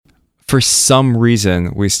for some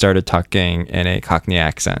reason, we started talking in a Cockney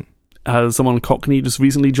accent. Has someone Cockney just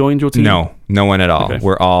recently joined your team? No one at all.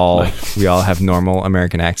 Okay. We all have normal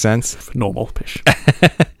American accents. Normal, pish.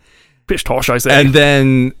 Pish tosh, I say. And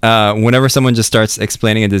then whenever someone just starts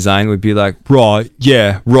explaining a design, we'd be like, right,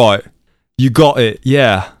 yeah, right. You got it,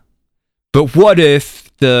 yeah. But what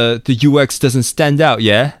if the UX doesn't stand out,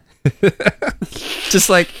 yeah? Just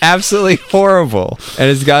like absolutely horrible.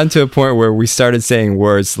 And it's gotten to a point where we started saying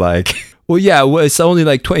words like, well, yeah, well, it's only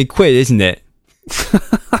like 20 quid, isn't it?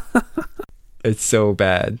 It's so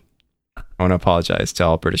bad. I want to apologize to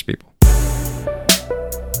all British people.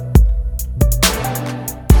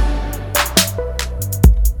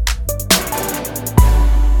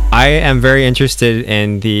 I am very interested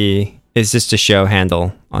in the Is This the Show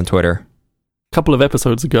handle on Twitter. A couple of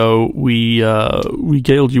episodes ago, we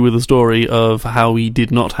regaled you with a story of how we did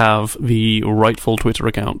not have the rightful Twitter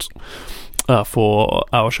account for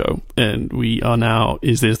our show, and we are now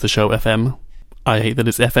Is This the Show FM. I hate that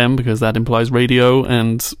it's FM because that implies radio,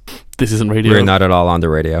 and this isn't radio. We're not at all on the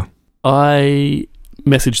radio. I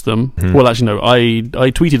messaged them. Well, actually, no. I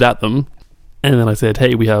tweeted at them, and then I said,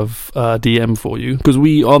 "Hey, we have a DM for you," because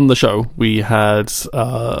we on the show we had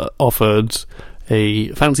offered a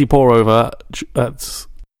fancy pour over at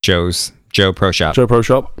Joe Pro Shop.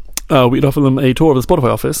 We'd offered them a tour of the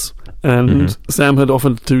Spotify office, and Sam had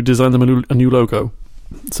offered to design them a new logo.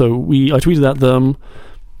 So I tweeted at them.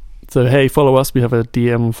 So, hey, follow us, we have a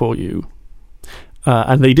DM for you.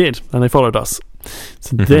 And they did, and they followed us.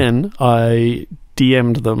 So then I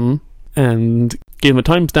DM'd them and gave them a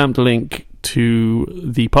timestamped link to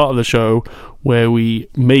the part of the show where we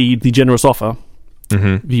made the generous offer,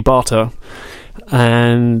 the barter,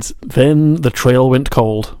 and then the trail went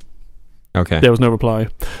cold. Okay. There was no reply.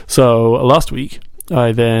 So last week,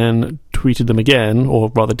 I then tweeted them again, or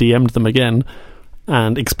rather DM'd them again,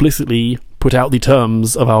 and explicitly put out the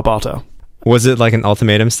terms of our barter. Was it like an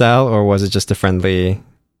ultimatum style, or was it just a friendly...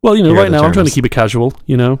 Well, right now I'm trying to keep it casual,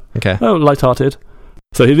 Okay. Oh, lighthearted.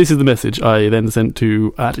 So this is the message I then sent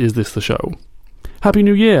to @Is This the Show. Happy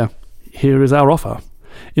New Year. Here is our offer.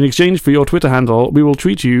 In exchange for your Twitter handle, we will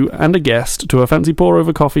treat you and a guest to a fancy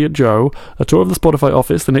pour-over coffee at Joe, a tour of the Spotify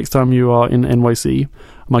office the next time you are in NYC.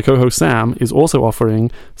 My co-host Sam is also offering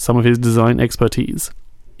some of his design expertise.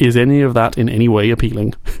 Is any of that in any way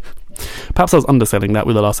appealing? Perhaps I was underselling that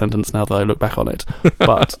with the last sentence now that I look back on it.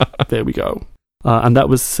 But there we go. And that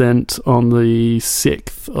was sent on the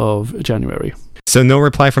 6th of January. So no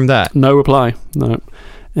reply from that? No reply, no.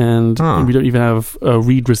 And we don't even have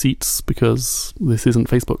read receipts because this isn't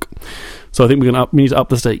Facebook. So I think we need to up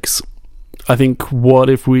the stakes. I think, what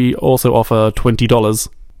if we also offer $20?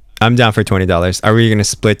 I'm down for $20. Are we going to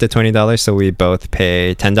split the $20 so we both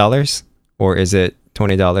pay $10? Or is it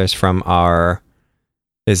 $20 from our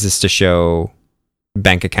Is This the Show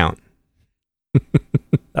bank account?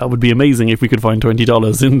 That would be amazing if we could find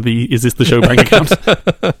 $20 in the Is This the Show bank account.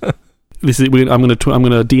 I'm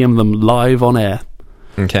gonna DM them live on air.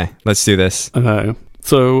 Okay, let's do this. Okay.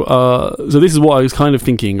 So this is what I was kind of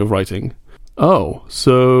thinking of writing. Oh,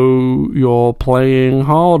 so you're playing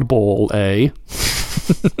hardball, eh?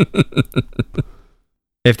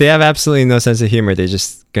 If they have absolutely no sense of humor, they're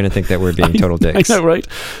just going to think that we're being total dicks. I know, right?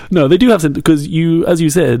 No, they do have some, because as you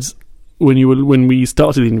said, when we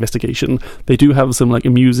started the investigation, they do have some like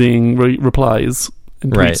amusing replies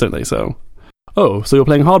and tweets, don't they? So, oh, so you're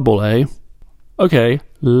playing hardball, eh? Okay,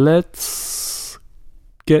 let's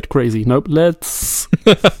get crazy. Nope, let's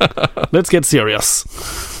get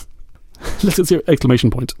serious. Let's get serious!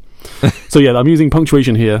 Exclamation point. So yeah, I'm using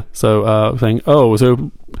punctuation here. So saying, oh,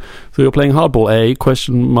 so you're playing hardball, eh?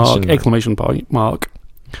 Question mark, exclamation mark.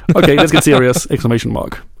 Okay, let's get serious! Exclamation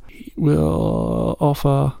mark. We'll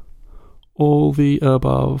offer all the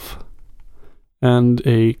above and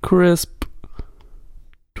a crisp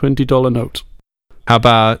 $20 note. How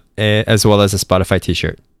about as well as a Spotify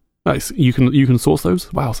t-shirt? Nice. You can source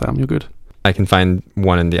those? Wow, Sam, you're good. I can find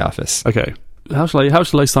one in the office. Okay. How shall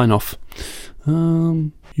I sign off?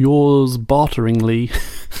 Yours barteringly.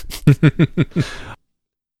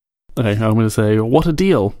 Okay, I'm going to say, what a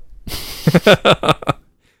deal.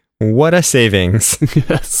 What a savings.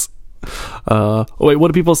 Yes. Wait, what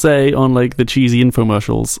do people say on like the cheesy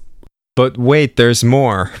infomercials? But wait, there's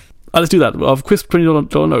more. Let's do that. Of crisp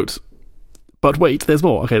 $20 note. But wait, there's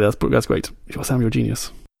more. Okay, that's great. Sam, you're a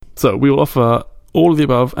genius. So we will offer all of the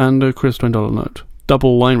above and a crisp $20 note.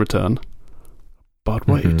 Double line return. But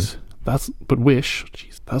wait, but wish.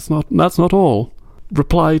 Jeez, that's not all.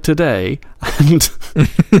 Reply today and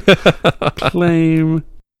claim.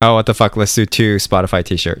 Oh, what the fuck? Let's do 2 Spotify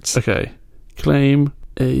t-shirts. Okay, claim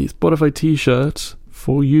a Spotify t-shirt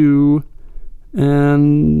for you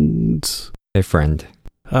and A friend.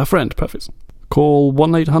 a friend. Perfect. Call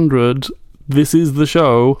 1-800. This is the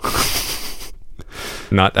show.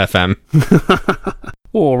 Not FM.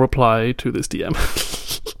 Or reply to this DM.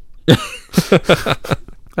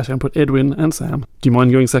 Actually, I'm put Edwin and Sam. Do you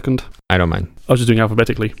mind going second? I don't mind. I was just doing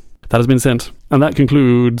alphabetically. That has been sent. And that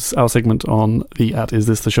concludes our segment on the @Is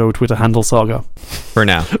This The Show Twitter handle saga. For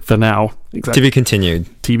now. For now. Exactly. To be continued.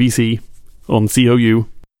 TBC on COU.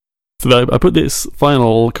 So I put this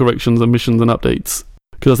final corrections, omissions, and updates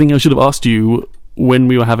because I think I should have asked you when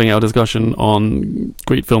we were having our discussion on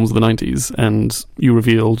great films of the 90s, and you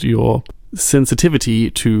revealed your sensitivity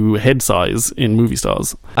to head size in movie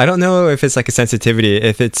stars. I don't know if it's like a sensitivity,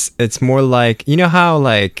 if it's more like, you know how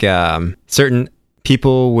like certain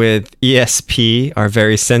people with ESP are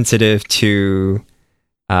very sensitive to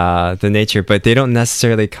the nature, but they don't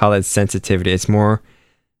necessarily call it sensitivity. It's more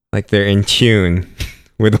like they're in tune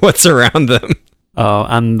with what's around them.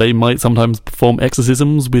 And they might sometimes perform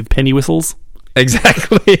exorcisms with penny whistles.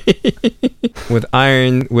 Exactly. with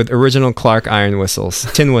original Clark iron whistles,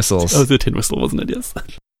 tin whistles. Oh, it was a tin whistle, wasn't it? Yes.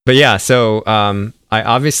 But yeah, so I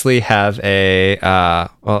obviously have I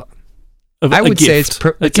would say it's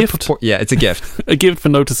a gift. It's a gift. A gift for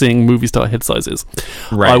noticing movie star head sizes.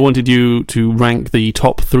 Right. I wanted you to rank the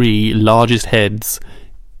top 3 largest heads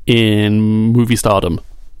in movie stardom.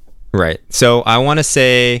 Right. So I want to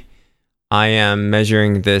say I am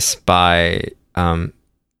measuring this by,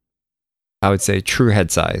 I would say, true head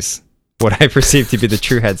size. What I perceive to be the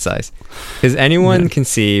true head size. Because anyone can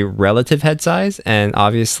see relative head size, and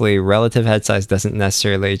obviously relative head size doesn't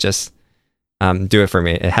necessarily just do it for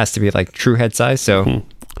me. It has to be like true head size. So,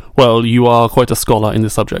 Well, you are quite a scholar in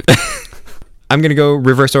this subject. I'm going to go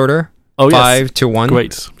reverse order. Oh, 5 to 1.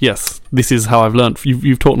 Great. Yes. This is how I've learned.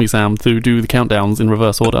 You've taught me, Sam, to do the countdowns in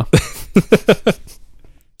reverse order.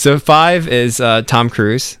 So 5 is Tom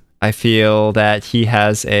Cruise. I feel that he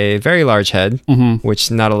has a very large head,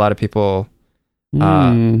 which not a lot of people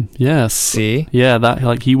yes. see. Yeah, that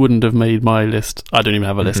like he wouldn't have made my list. I don't even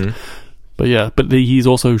have a list. But yeah, he's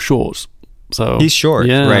also short. So he's short,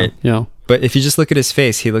 yeah, right? Yeah. But if you just look at his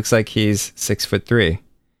face, he looks like he's 6'3".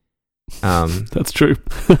 That's true.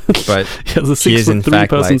 But he has a 6'3"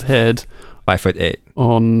 person's head 5'8"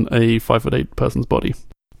 on a 5'8" person's body.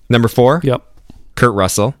 Number 4. Yep. Kurt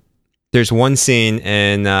Russell. There's one scene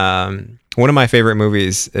in one of my favorite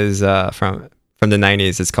movies is from the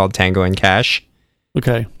 90s. It's called Tango and Cash.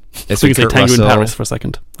 Okay. It's so you can say Kurt Tango Russell. in Paris for a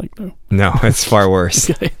second. Like no, it's far worse.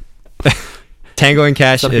 Okay. Tango and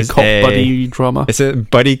Cash is is a cop buddy drama. It's a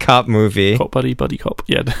buddy cop movie. Cop buddy cop.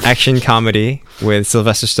 Yeah. Action comedy with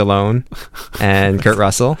Sylvester Stallone and Kurt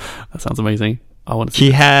Russell. That sounds amazing. I want to see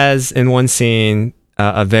He has in one scene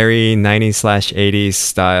a very 90s/80s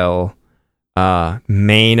style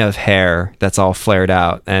mane of hair that's all flared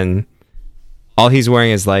out, and all he's wearing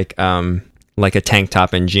is like a tank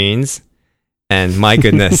top and jeans, and my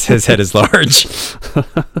goodness, his head is large.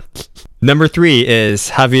 Number 3 is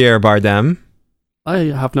Javier Bardem.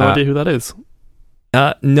 I have no idea who that is.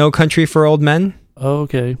 No Country for Old Men.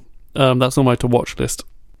 Okay. That's on my to watch list.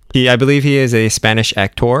 I believe he is a Spanish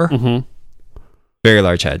actor. Very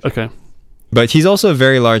large head. Okay. But he's also a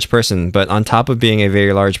very large person, but on top of being a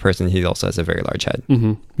very large person, he also has a very large head.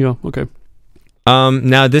 Yeah, okay.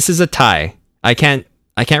 Now this is a tie. I can't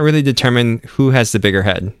really determine who has the bigger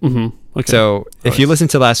head. Okay. So if you listen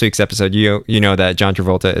to last week's episode, you know that John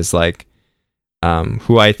Travolta is like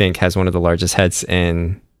who I think has one of the largest heads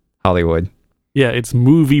in Hollywood. Yeah, it's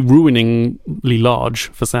movie ruiningly large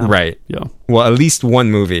for Sam. Right. Yeah. Well, at least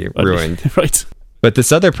one movie ruined. Right. But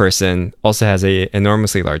this other person also has a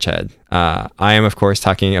enormously large head. I am, of course,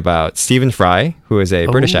 talking about Stephen Fry, who is a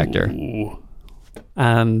British actor.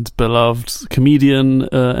 And beloved comedian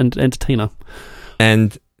and entertainer.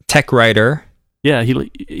 And tech writer. Yeah,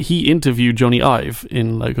 he interviewed Johnny Ive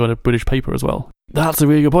in like on a British paper as well. That's a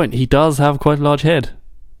really good point. He does have quite a large head.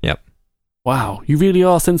 Yep. Wow, you really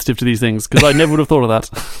are sensitive to these things, because I never would have thought of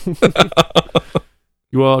that.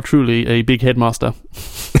 You are truly a big headmaster.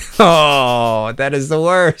 Oh, that is the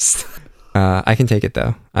worst. I can take it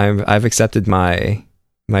though. I've accepted my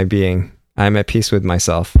being. I'm at peace with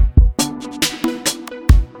myself.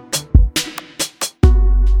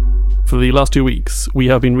 For the last 2 weeks, we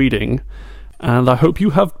have been reading, and I hope you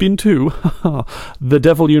have been too, The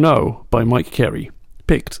Devil You Know by Mike Carey,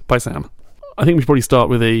 picked by Sam. I think we should probably start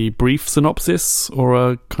with a brief synopsis or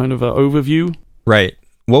a kind of an overview. Right.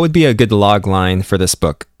 What would be a good log line for this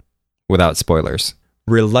book without spoilers?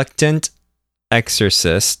 Reluctant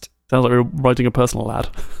exorcist. Sounds like we're writing a personal ad.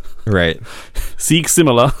 Right. Seek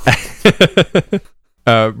similar.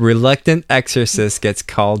 A reluctant exorcist gets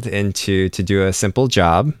called into to do a simple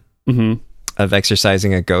job of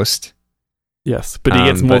exorcising a ghost. Yes, but he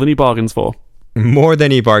gets more than he bargains for. More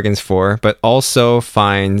than he bargains for, but also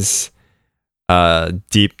finds a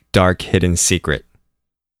deep, dark, hidden secret.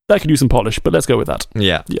 That could use some polish, but let's go with that.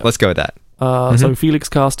 Yeah. Let's go with that. So Felix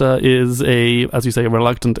Caster is as you say, a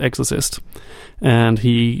reluctant exorcist, and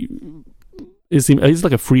he's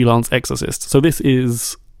like a freelance exorcist. So this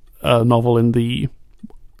is a novel in the,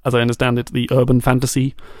 as I understand it, the urban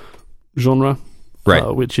fantasy genre,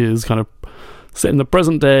 right? Which is kind of set in the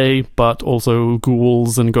present day, but also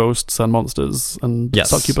ghouls and ghosts and monsters and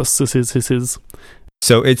succubuses.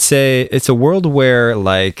 So it's a world where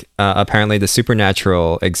like apparently the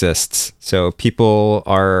supernatural exists. So people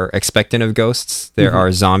are expectant of ghosts. There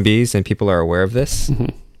are zombies, and people are aware of this.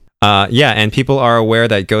 And people are aware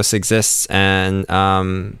that ghosts exist, and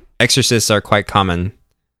exorcists are quite common.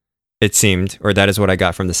 It seemed, or that is what I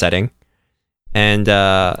got from the setting. And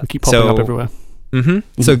they keep popping up everywhere.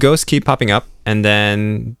 So ghosts keep popping up, and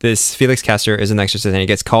then this Felix Caster is an exorcist, and he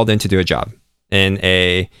gets called in to do a job in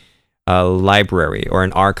a library or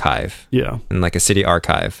an archive. Yeah. In like a city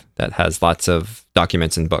archive that has lots of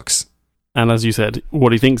documents and books. And as you said,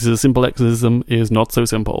 what he thinks is a simple exorcism is not so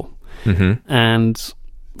simple. And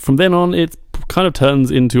from then on, it kind of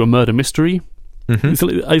turns into a murder mystery.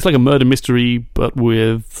 It's like a murder mystery, but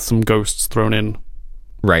with some ghosts thrown in.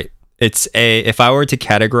 Right. If I were to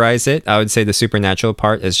categorize it, I would say the supernatural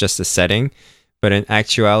part is just a setting, but in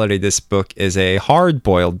actuality, this book is a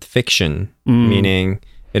hard-boiled fiction, meaning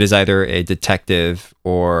it is either a detective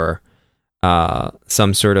or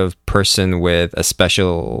some sort of person with a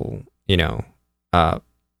special,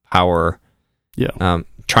 power. Yeah.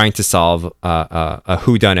 Trying to solve a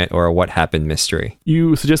whodunit or a what happened mystery.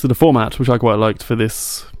 You suggested a format which I quite liked for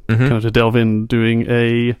this, kind of to delve in, doing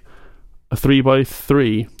a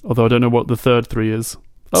 3x3, although I don't know what the third 3 is.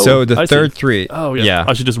 So the third 3. Oh, yeah.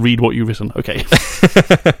 I should just read what you've written. Okay.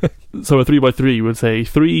 So a 3x3 would say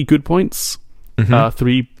 3 good points,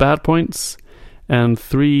 3 bad points, and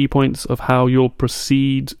 3 points of how you'll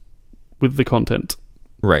proceed with the content.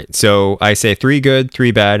 Right. So I say 3 good,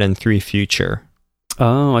 3 bad, and 3 future.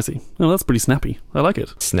 Oh, I see. Oh, that's pretty snappy. I like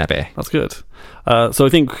it. Snappy. That's good. So I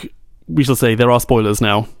think we shall say there are spoilers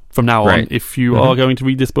now, from now on. If you are going to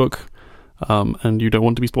read this book and you don't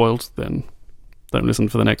want to be spoiled, then don't listen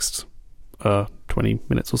for the next 20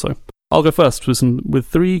 minutes or so. I'll go first with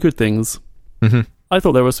 3 good things. I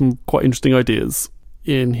thought there were some quite interesting ideas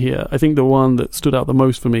in here. I think the one that stood out the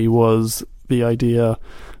most for me was the idea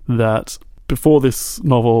that before this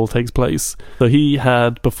novel takes place, so he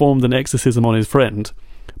had performed an exorcism on his friend,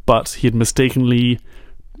 but he had mistakenly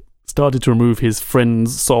started to remove his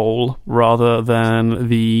friend's soul rather than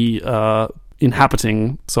the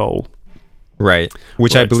inhabiting soul. Right.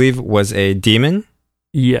 Which I believe was a demon?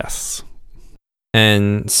 Yes.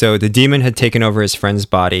 And so the demon had taken over his friend's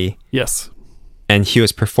body. Yes. And he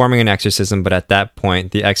was performing an exorcism, but at that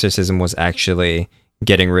point, the exorcism was actually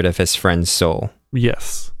getting rid of his friend's soul.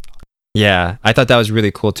 Yes. Yeah, I thought that was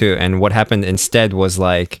really cool too. And what happened instead was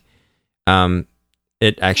like,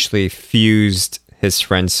 it actually fused his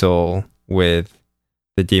friend's soul with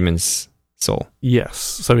the demon's soul. Yes.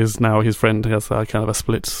 So now his friend has kind of a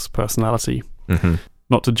split personality.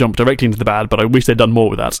 Not to jump directly into the bad, but I wish they'd done more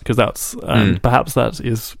with that, because and perhaps that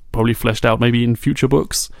is probably fleshed out maybe in future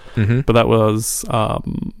books. But that was, I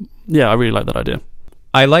really like that idea.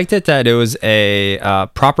 I liked it that it was a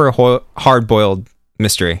proper hard-boiled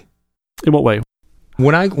mystery. In what way?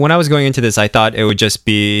 When I was going into this, I thought it would just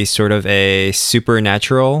be sort of a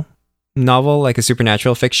supernatural novel, like a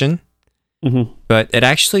supernatural fiction. But it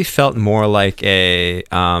actually felt more like a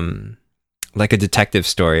detective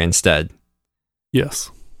story instead.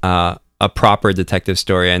 Yes. A proper detective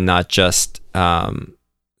story, and not just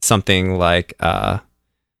something like a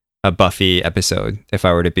Buffy episode. If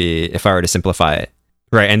I were to simplify it,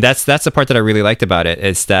 right? And that's the part that I really liked about it.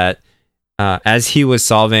 Is that as he was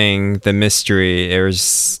solving the mystery,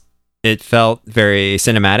 it felt very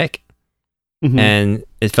cinematic, and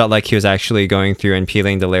it felt like he was actually going through and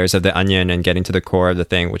peeling the layers of the onion and getting to the core of the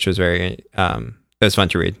thing, which was very it was fun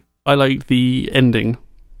to read. I liked the ending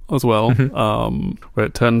as well, where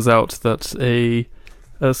it turns out that a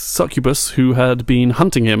succubus who had been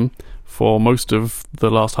hunting him for most of the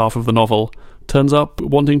last half of the novel turns up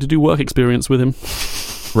wanting to do work experience with him.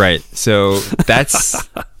 Right. So that's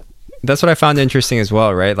what I found interesting as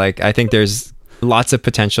well, right? Like, I think there's lots of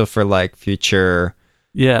potential for like future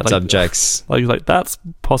subjects. Like that's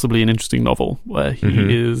possibly an interesting novel where he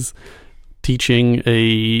is teaching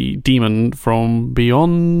a demon from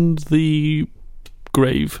beyond the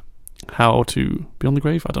grave How to Beyond the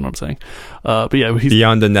Grave. I don't know what I'm saying, but yeah, he's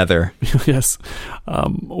Beyond the Nether. yes,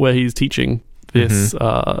 where he's teaching this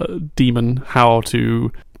demon how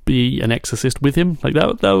to be an exorcist with him. Like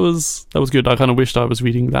that was good. I kind of wished I was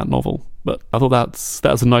reading that novel, but I thought that's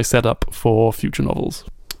a nice setup for future novels.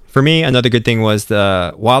 For me, another good thing was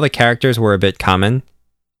while the characters were a bit common,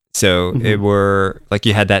 so it were like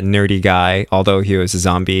you had that nerdy guy, although he was a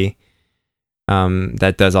zombie,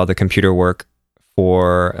 that does all the computer work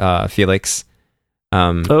for Felix.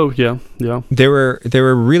 Oh yeah. They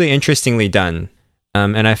were really interestingly done,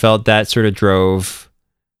 and I felt that sort of drove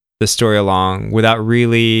the story along without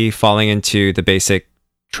really falling into the basic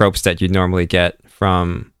tropes that you'd normally get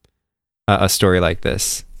from a story like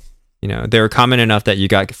this. You know, they were common enough that you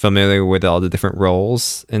got familiar with all the different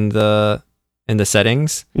roles in the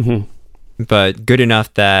settings, but good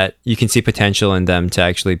enough that you can see potential in them to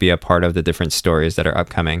actually be a part of the different stories that are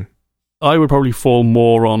upcoming. I would probably fall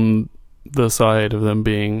more on the side of them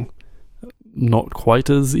being not quite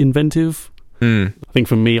as inventive. I think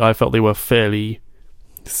for me, I felt they were fairly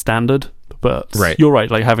standard, but you're right,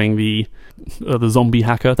 like having the zombie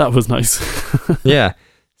hacker, that was nice. Yeah.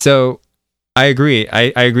 So I agree.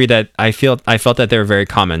 I agree that I felt that they were very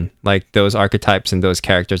common. Like those archetypes and those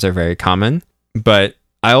characters are very common, but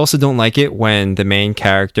I also don't like it when the main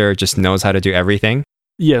character just knows how to do everything.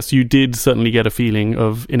 Yes, you did certainly get a feeling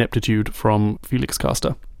of ineptitude from Felix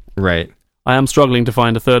Caster. Right. I am struggling to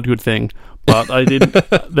find a third good thing, but I did.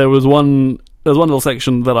 There was one little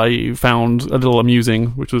section that I found a little amusing,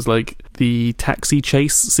 which was like the taxi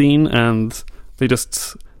chase scene, and they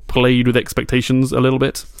just played with expectations a little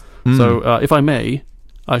bit. So, if I may,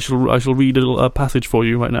 I shall read a passage for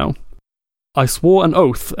you right now. I swore an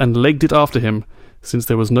oath and legged it after him, since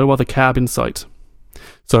there was no other cab in sight.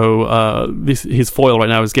 So, his foil right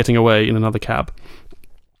now is getting away in another cab,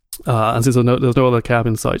 and since there's no other cab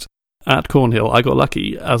in sight. At Cornhill, I got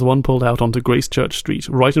lucky as one pulled out onto Gracechurch Street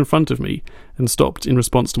right in front of me and stopped in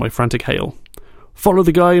response to my frantic hail. "Follow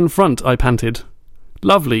the guy in front," I panted.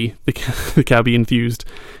 "Lovely," the cabbie enthused.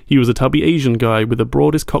 He was a tubby Asian guy with the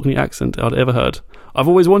broadest Cockney accent I'd ever heard. "I've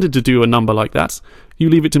always wanted to do a number like that. You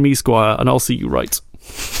leave it to me, Squire, and I'll see you right."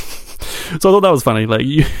 So I thought that was funny. Like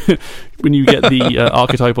when you get the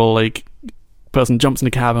archetypal like person jumps in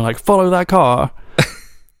a cab and like follow that car.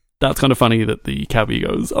 That's kind of funny that the cabbie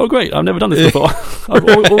goes, "Oh great, I've never done this before. I've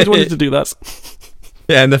always wanted to do that."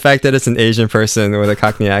 Yeah, and the fact that it's an Asian person with a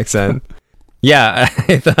Cockney accent. Yeah,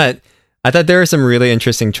 I thought there were some really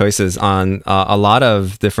interesting choices on a lot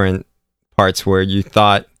of different parts where you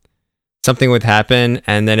thought something would happen,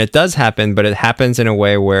 and then it does happen, but it happens in a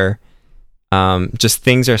way where just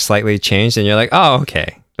things are slightly changed, and you're like, "Oh,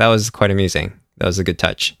 okay, that was quite amusing. That was a good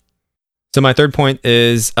touch." So my third point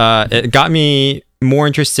is it got me more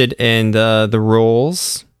interested in the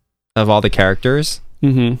roles of all the characters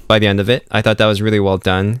by the end of it. I thought that was really well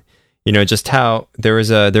done. You know, just how there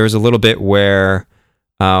was a little bit where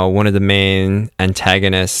one of the main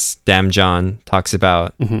antagonists, Damn John, talks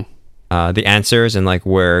about the answers and like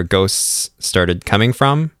where ghosts started coming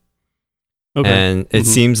from. Okay. And it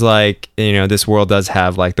seems like, you know, this world does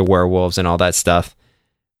have like the werewolves and all that stuff,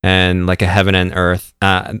 and like a heaven and earth,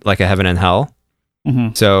 like a heaven and hell.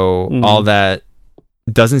 So all that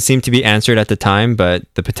doesn't seem to be answered at the time, but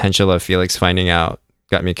the potential of Felix finding out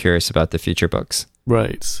got me curious about the future books.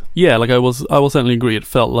 Right. Yeah, like I will certainly agree. It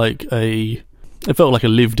felt like a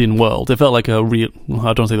lived-in world. It felt like a real.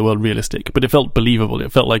 I don't say the word realistic, but it felt believable.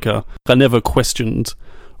 It felt like I never questioned.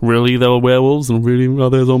 Really, there were werewolves, and really, are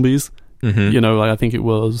there zombies? You know, like I think it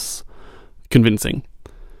was convincing.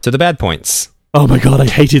 So the bad points. Oh my god, I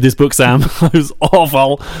hated this book, Sam. It was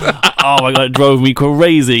awful. Oh my god, it drove me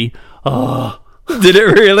crazy. Oh. Did it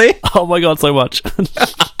really? Oh my god, so much.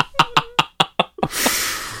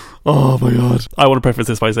 Oh my god. I want to preface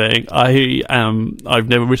this by saying I've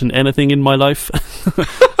never written anything in my life.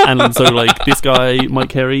 And so like this guy, Mike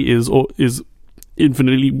Carey, is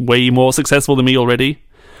infinitely way more successful than me already.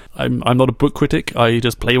 I'm not a book critic, I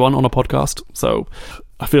just play one on a podcast. So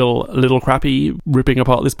I feel a little crappy ripping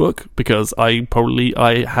apart this book because I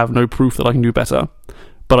have no proof that I can do better.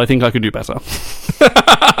 But I think I could do better.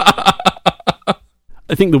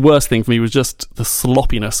 I think the worst thing for me was just the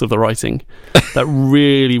sloppiness of the writing. That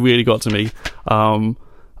really, really got to me.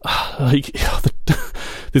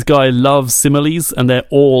 This guy loves similes, and they're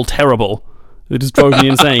all terrible. It just drove me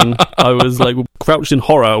insane. I was like crouched in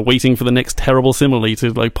horror, waiting for the next terrible simile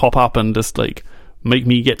to like pop up and just like make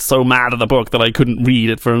me get so mad at the book that I couldn't read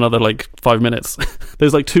it for another like 5 minutes.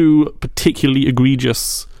 There's like two particularly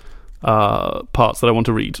egregious parts that I want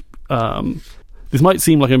to read. this might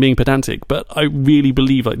seem like I'm being pedantic, but I really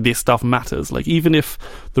believe like this stuff matters. Like even if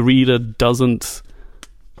the reader doesn't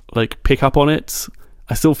like pick up on it,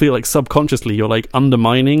 I still feel like subconsciously you're like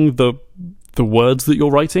undermining the words that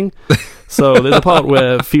you're writing. So there's a part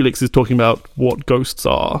where Felix is talking about what ghosts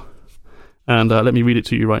are, and let me read it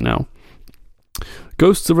to you right now.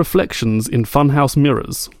 Ghosts are reflections in funhouse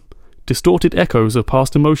mirrors, distorted echoes of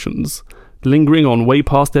past emotions, lingering on way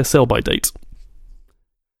past their sell-by date.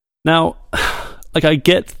 Now, like I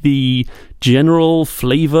get the general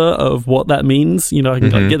flavor of what that means, you know, I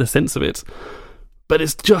can like, get a sense of it. But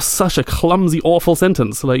it's just such a clumsy, awful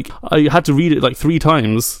sentence. Like, I had to read it like 3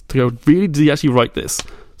 times to go, really? Did he actually write this?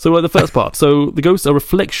 So the first part. So the ghosts are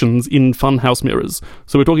reflections in funhouse mirrors.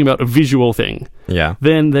 So we're talking about a visual thing. Yeah.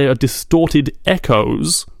 Then they are distorted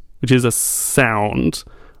echoes, which is a sound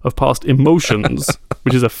of past emotions,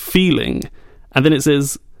 which is a feeling. And then it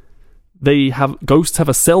says ghosts have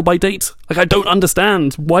a sell-by date. Like, I don't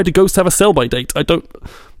understand. Why do ghosts have a sell-by date?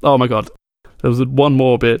 Oh my god. There was one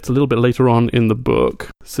more bit a little bit later on in the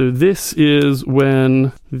book. So this is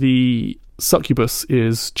when the succubus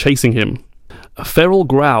is chasing him. A feral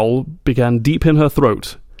growl began deep in her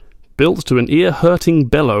throat, built to an ear-hurting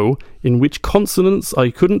bellow in which consonants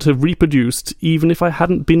I couldn't have reproduced even if I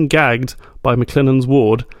hadn't been gagged by McLennan's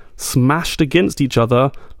ward smashed against each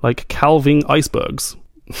other like calving icebergs.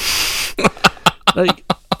 Like,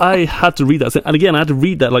 I had to read that. And again, I had to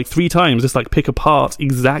read that like 3 times, just like pick apart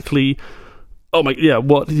exactly...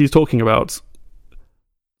 what he's talking about.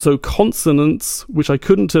 So consonants, which I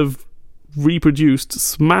couldn't have reproduced,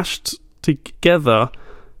 smashed together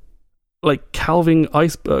like calving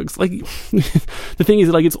icebergs. Like, the thing is,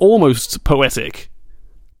 like, it's almost poetic,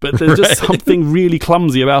 but there's just something really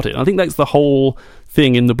clumsy about it. I think that's the whole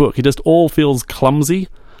thing in the book. It just all feels clumsy.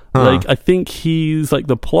 Like, I think he's like,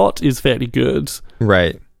 the plot is fairly good,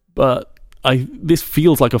 right? But this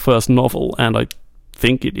feels like a first novel, and I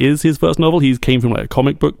think it is his first novel. He came from like a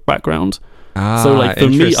comic book background, so like for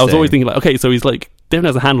me, I was always thinking like, okay, so he's like definitely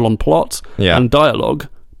has a handle on plot and dialogue,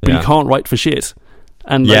 but he can't write for shit.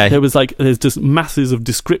 And like, there's just masses of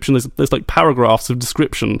description. There's like paragraphs of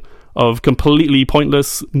description of completely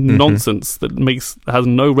pointless nonsense that has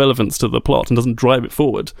no relevance to the plot and doesn't drive it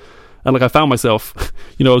forward. And like I found myself,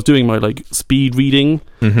 you know, I was doing my like speed reading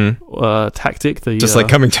tactic. Just like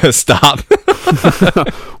coming to a stop.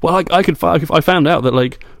 Well, I found out that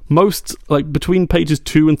like most, like between pages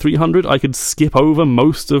 2 and 300, I could skip over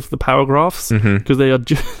most of the paragraphs because they are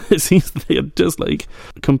just, it seems they are just like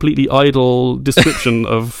completely idle description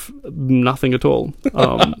of nothing at all.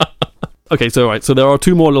 Okay, so there are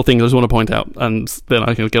 2 more little things I just want to point out, and then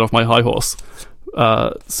I can get off my high horse.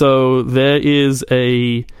 So there is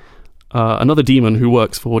another demon who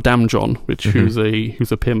works for Damjon,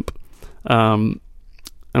 who's a pimp,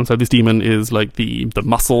 and so this demon is like the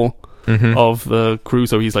muscle of the crew.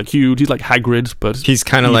 So he's like huge. He's like Hagrid, but he's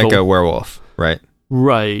kind of like a werewolf, right?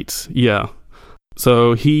 Right. Yeah.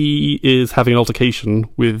 So he is having an altercation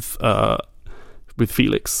with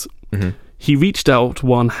Felix. He reached out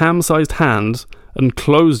one ham-sized hand and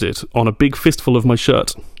closed it on a big fistful of my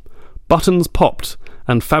shirt. Buttons popped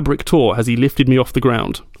and fabric tore as he lifted me off the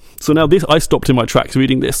ground. So now I stopped in my tracks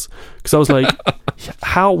reading this because I was like,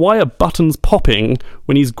 why are buttons popping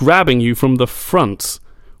when he's grabbing you from the front,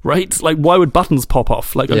 right? Like, why would buttons pop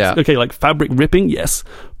off? Like, okay, like fabric ripping, yes,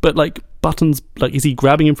 but like buttons, like, is he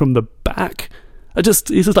grabbing him from the back? It's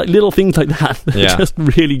just like little things like that just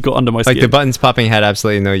really got under my skin. Like the buttons popping had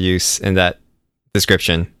absolutely no use in that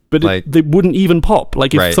description. But like, they wouldn't even pop.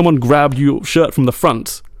 Like if someone grabbed your shirt from the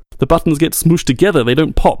front, the buttons get smooshed together. They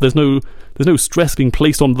don't pop. There's no stress being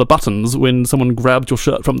placed on the buttons when someone grabbed your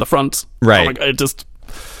shirt from the front. Right. Oh my God, it just...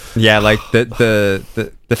 Yeah, like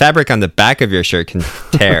the fabric on the back of your shirt can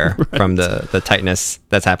tear from the tightness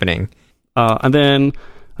that's happening. And then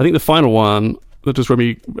I think the final one that just got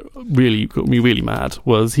me really mad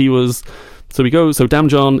was so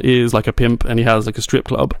Damjon is like a pimp and he has like a strip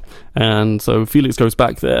club, and so Felix goes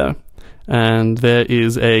back there, and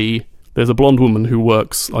there's a blonde woman who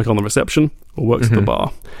works like on the reception or works at the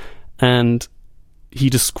bar, and he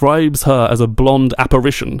describes her as a blonde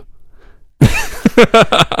apparition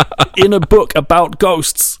in a book about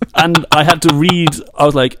ghosts. And I had to read, I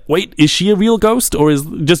was like, wait, is she a real ghost or is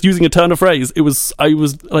just using a turn of phrase? I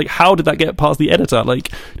was like, how did that get past the editor?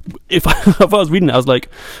 Like, if I was reading it, I was like,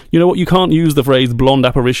 you know what, you can't use the phrase blonde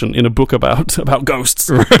apparition in a book about ghosts,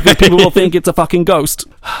 because people will think it's a fucking ghost.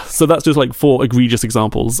 So that's just like 4 egregious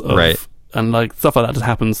examples of, and like stuff like that just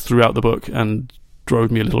happens throughout the book and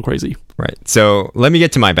drove me a little crazy. Right. So let me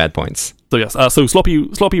get to my bad points. So yes, so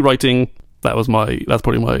sloppy writing. That's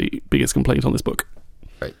probably my biggest complaint on this book.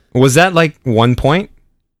 Right. Was that like 1 point?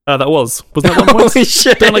 That was. Wasn't that 1 point? Holy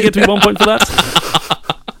shit. Don't I get to be 1 point for that?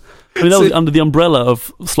 I mean, that was under the umbrella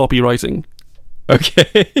of sloppy writing.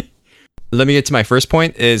 Okay. Let me get to my first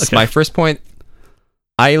point. My first point,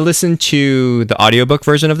 I listened to the audiobook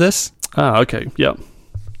version of this. Okay. Yeah.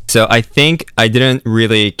 So I think I didn't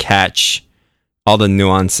really catch all the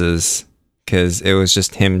nuances because it was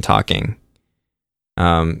just him talking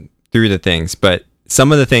through the things. But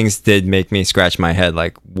some of the things did make me scratch my head,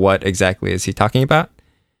 like, what exactly is he talking about?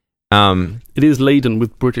 It is laden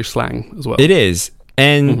with British slang as well. It is.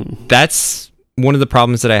 And that's one of the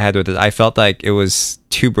problems that I had with it. I felt like it was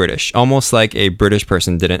too British, almost like a British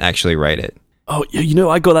person didn't actually write it. Oh,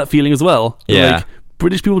 I got that feeling as well. Yeah. Like,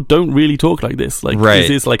 British people don't really talk like this. Like, right. Is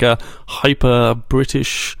this like a hyper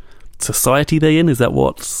British society they in? Is that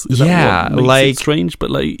what makes it strange? But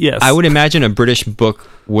like, yes. I would imagine a British book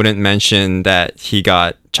wouldn't mention that he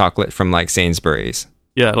got chocolate from like Sainsbury's.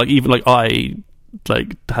 Yeah, like even like I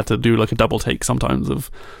had to do like a double take sometimes of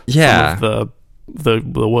some of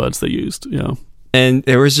the words they used, And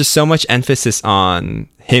there was just so much emphasis on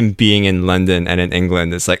him being in London and in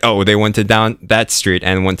England. It's like, oh, they went to down that street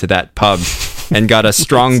and went to that pub and got a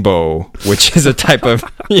strongbow, which is a type of,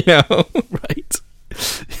 Right.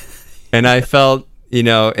 And I felt,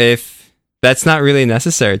 if that's not really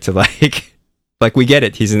necessary to like we get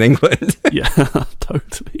it. He's in England. Yeah,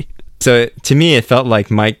 totally. So to me, it felt like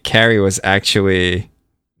Mike Carey was actually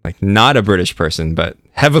like not a British person, but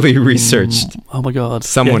heavily researched. Oh my God.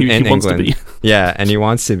 Someone in wants England. to be. Yeah, and he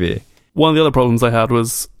wants to be. One of the other problems I had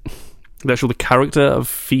was the character of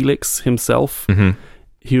Felix himself. Mm-hmm.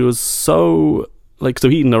 He was so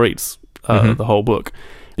he narrates the whole book.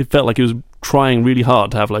 It felt like he was trying really hard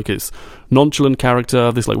to have like this nonchalant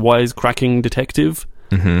character, this like wisecracking detective.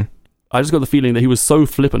 Mm-hmm. I just got the feeling that he was so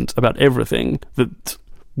flippant about everything that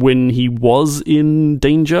when he was in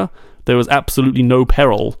danger, there was absolutely no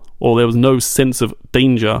peril, or there was no sense of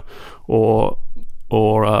danger or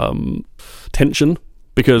tension,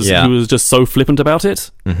 because he was just so flippant about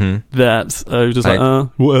it that I was just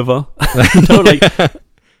whatever.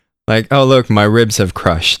 Like, oh look, my ribs have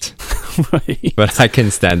crushed, right? But I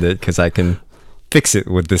can stand it because I can fix it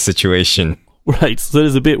with the situation. Right, so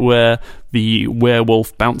there's a bit where the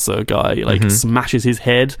werewolf bouncer guy smashes his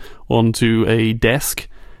head onto a desk,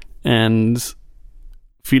 and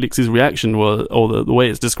Felix's reaction was, or the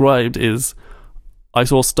way it's described is, I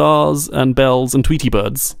saw stars and bells and Tweety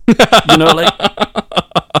birds. And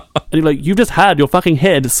you're like, you've just had your fucking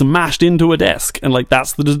head smashed into a desk, and like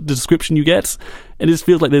that's the description you get, and it just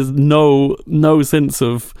feels like there's no sense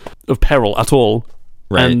of peril at all.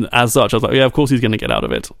 Right. And as such, I was like, yeah, of course he's going to get out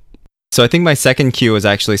of it. So I think my second cue was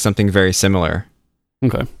actually something very similar.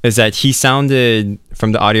 Okay. Is that he sounded,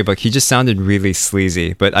 from the audiobook, he just sounded really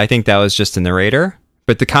sleazy, but I think that was just a narrator.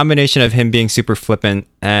 But the combination of him being super flippant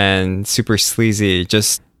and super sleazy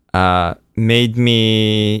just made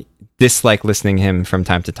me dislike listening to him from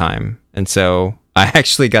time to time. And so I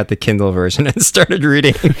actually got the Kindle version and started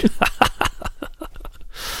reading.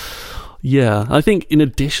 Yeah, I think in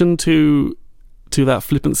addition to that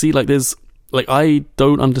flippancy, I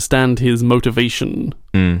don't understand his motivation.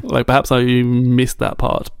 Like, perhaps I missed that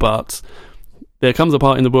part, but there comes a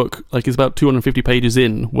part in the book, like it's about 250 pages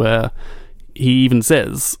in, where he even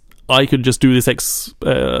says, I could just do this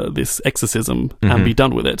exorcism and be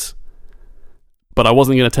done with it. But I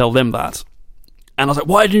wasn't going to tell them that. And I was like,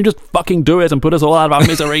 why didn't you just fucking do it and put us all out of our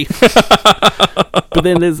misery? But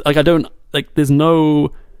then I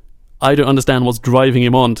don't understand what's driving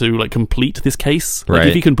him on to like complete this case. Like,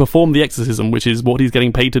 if he can perform the exorcism, which is what he's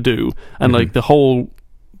getting paid to do, and like the whole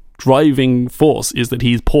driving force is that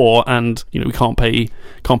he's poor and he can't pay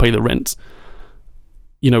the rent.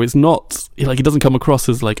 It's not like, he doesn't come across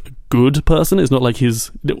as like a good person. It's not like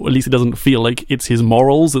at least it doesn't feel like it's his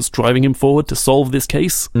morals that's driving him forward to solve this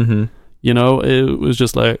case. It was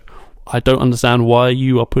just like, I don't understand why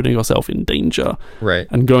you are putting yourself in danger, right?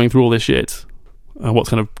 And going through all this shit. What's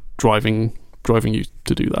kind of driving you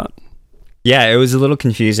to do that? Yeah, it was a little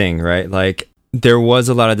confusing, right? Like, there was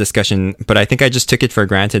a lot of discussion, but I think I just took it for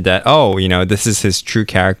granted that, this is his true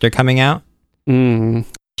character coming out.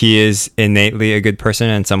 He is innately a good person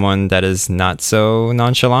and someone that is not so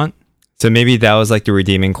nonchalant. So maybe that was like the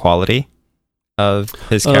redeeming quality of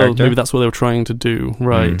his character. Maybe that's what they were trying to do,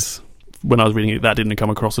 right? When I was reading it, that didn't come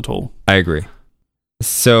across at all. I agree.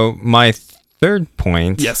 So my third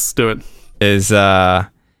point, yes, do it, is the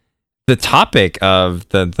topic of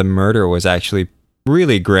the murder was actually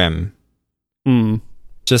really grim.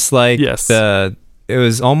 Just like it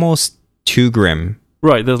was almost too grim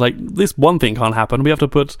Right, there's like, this one thing can't happen. We have to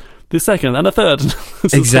put this second and a third.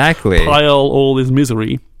 It's Exactly. just, like, pile all this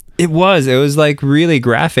misery. It was like really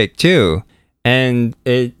graphic too. And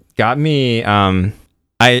it got me,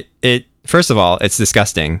 first of all, it's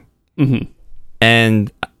disgusting. Mm-hmm.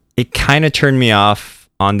 And it kind of turned me off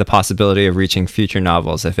on the possibility of reaching future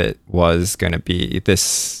novels if it was going to be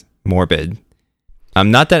this morbid.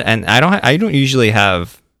 Not that, and I don't usually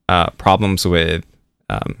have problems with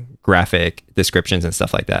graphic descriptions and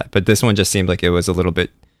stuff like that, but this one just seemed like it was a little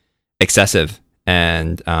bit excessive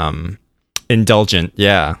and indulgent.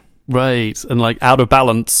 Yeah. Right, and like out of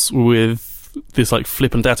balance with this like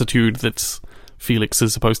flippant attitude that Felix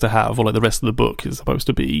is supposed to have, or like the rest of the book is supposed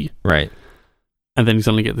to be. Right. And then you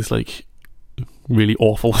suddenly get this like really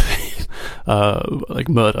awful like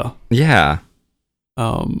murder. Yeah.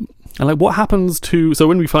 And like what happens to, so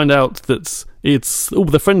when we find out that it's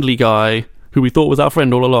the friendly guy who we thought was our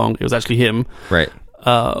friend all along, it was actually him. Right.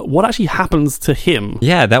 What actually happens to him?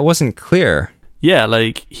 Yeah, that wasn't clear. Yeah,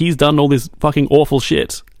 like he's done all this fucking awful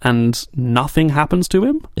shit and nothing happens to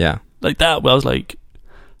him. Yeah. Like that, I was like,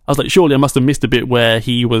 surely I must have missed a bit where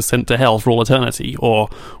he was sent to hell for all eternity, or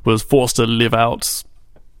was forced to live out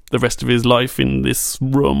the rest of his life in this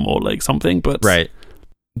room, or like something. But right,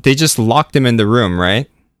 they just locked him in the room, right?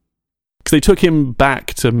 Because they took him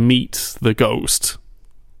back to meet the ghost.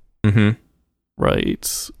 Mm-hmm.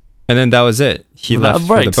 Right. And then that was it. He left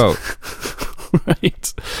for the boat.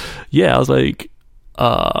 Right. Yeah, I was like,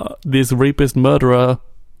 this rapist murderer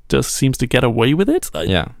just seems to get away with it.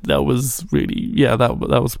 Yeah. That was really, I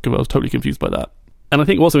was totally confused by that. And I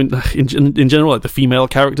think also in general, like the female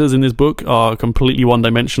characters in this book are completely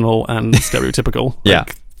one-dimensional and stereotypical. Yeah.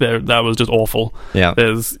 That was just awful. Yeah.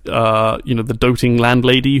 There's, the doting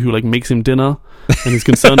landlady who like makes him dinner and is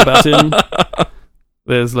concerned about him.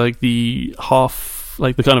 There's like the half,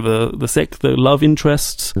 like the kind of the love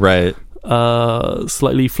interest. Right.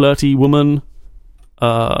 Slightly flirty woman.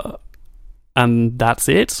 And that's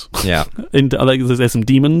it. Yeah. Like there's some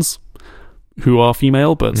demons who are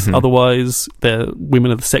female, but otherwise they're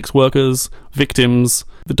women of sex workers, victims,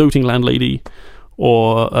 the doting landlady,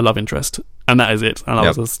 or a love interest. And that is it. And I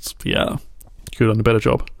was just, could have done a better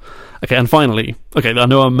job. Okay, and finally, I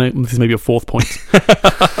know this may be a fourth point,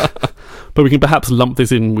 but we can perhaps lump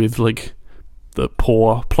this in with like the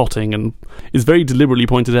poor plotting, and it's very deliberately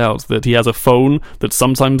pointed out that he has a phone that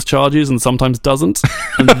sometimes charges and sometimes doesn't,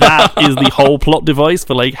 and that is the whole plot device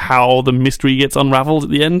for like how the mystery gets unraveled at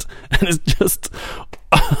the end. And it's just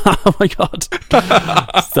oh my god,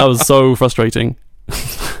 that was so frustrating.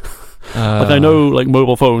 Like I know like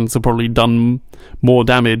mobile phones have probably done more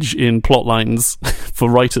damage in plot lines for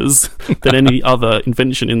writers than any other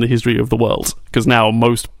invention in the history of the world, because now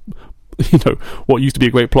most what used to be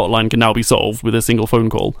a great plot line can now be solved with a single phone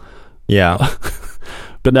call. Yeah.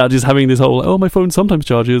 But now just having this whole, my phone sometimes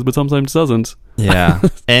charges but sometimes doesn't. Yeah.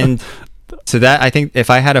 And so that, I think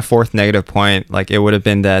if I had a fourth negative point, like it would have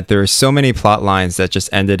been that there are so many plot lines that just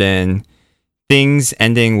ended in things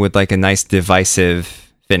ending with like a nice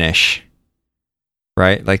divisive finish,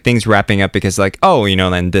 right? Like things wrapping up because like,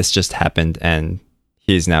 then this just happened and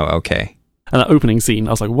he's now okay. And that opening scene,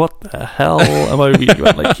 I was like, what the hell am I reading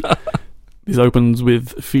about? Like, this opens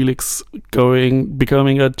with Felix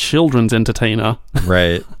becoming a children's entertainer.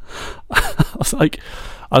 Right. I was like,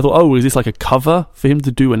 I thought, is this like a cover for him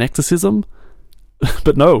to do an exorcism?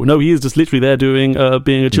 But no, he is just literally there doing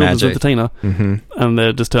being a children's entertainer. Mm-hmm. And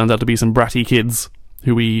there just turns out to be some bratty kids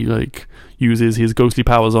who he like uses his ghostly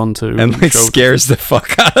powers on to, and like scares the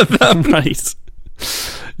fuck out of them. Right.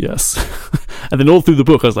 Yes. And then all through the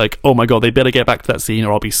book I was like, oh my god, they better get back to that scene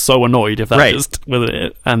or I'll be so annoyed if that just with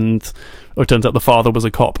it. And it turns out the father was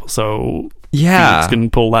a cop, so Felix can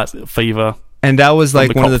pull that favor. And that was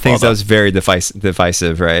like one of the things that was very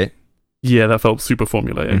divisive, right? Yeah, that felt super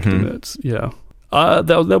formulaic. Mm-hmm. Yeah.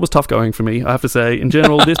 That was tough going for me, I have to say. In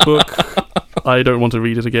general, this book, I don't want to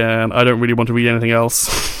read it again. I don't really want to read anything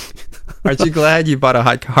else. Aren't you glad you bought a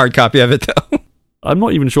hard copy of it, though? I'm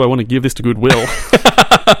not even sure I want to give this to Goodwill.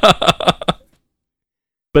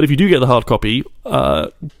 But if you do get the hard copy,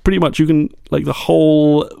 pretty much you can, like, the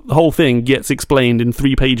whole thing gets explained in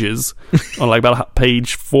 3 pages on like about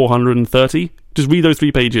page 430. Just read those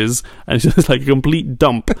 3 pages and it's just like a complete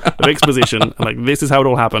dump of exposition. And like, this is how it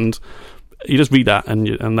all happened. You just read that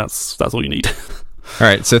and that's all you need. All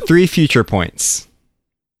right, so 3 future points.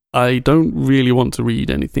 I don't really want to read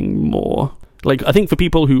anything more. Like, I think for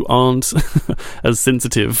people who aren't as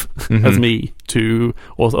sensitive as me to,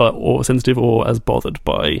 or sensitive or as bothered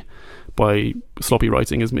by sloppy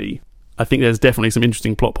writing as me, I think there's definitely some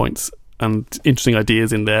interesting plot points and interesting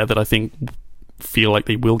ideas in there that I think feel like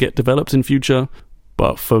they will get developed in future.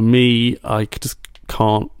 But for me, I just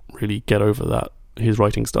can't really get over that, his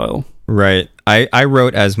writing style. Right. I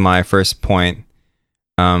wrote as my first point,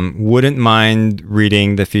 wouldn't mind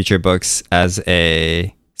reading the future books as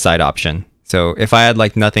a side option. So if I had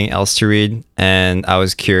like nothing else to read and I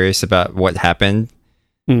was curious about what happened,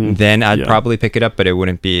 then I'd probably pick it up, but it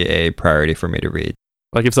wouldn't be a priority for me to read.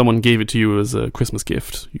 Like if someone gave it to you as a Christmas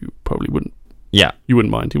gift, you probably wouldn't. Yeah. You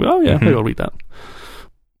wouldn't mind. You would, maybe I'll read that.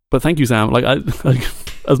 But thank you, Sam. Like,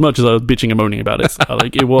 as much as I was bitching and moaning about it,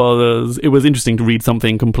 it was interesting to read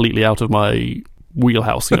something completely out of my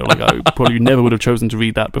wheelhouse. Like I probably never would have chosen to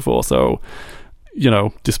read that before. So,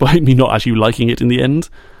 despite me not actually liking it in the end,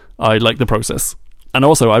 I liked the process. And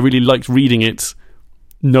also, I really liked reading it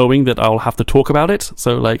knowing that I'll have to talk about it.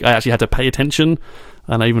 So, like, I actually had to pay attention.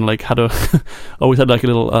 And I even like always had like a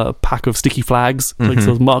little pack of sticky flags, like so I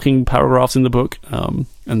was marking paragraphs in the book,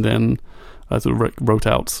 and then I sort of wrote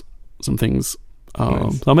out some things.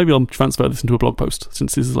 Nice. So maybe I'll transfer this into a blog post,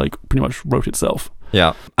 since this is like pretty much wrote itself.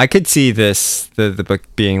 Yeah, I could see the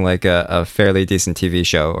book being like a fairly decent TV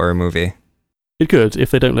show or a movie. It could,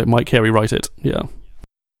 if they don't let Mike Carey write it. Yeah.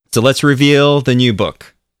 So let's reveal the new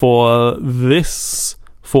book for this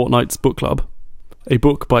fortnight's book club. A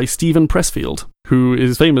book by Stephen Pressfield, who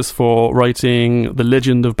is famous for writing The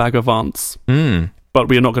Legend of Bagger Vance. But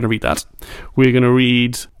we are not going to read that. We're going to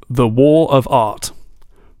read The War of Art.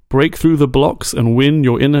 Break through the blocks and win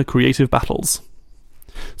your inner creative battles.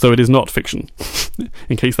 So it is not fiction,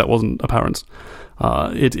 in case that wasn't apparent.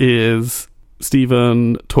 It is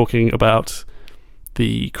Stephen talking about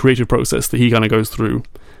the creative process that he kind of goes through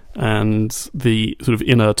and the sort of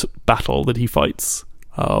inner battle that he fights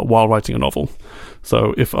while writing a novel.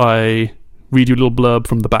 So if I read you a little blurb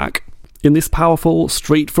from the back. In this powerful,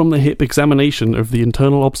 straight-from-the-hip examination of the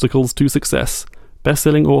internal obstacles to success,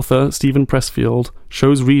 best-selling author Stephen Pressfield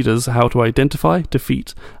shows readers how to identify,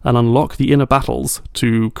 defeat, and unlock the inner battles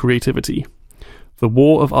to creativity. The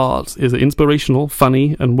War of Art is an inspirational,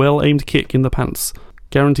 funny, and well-aimed kick in the pants,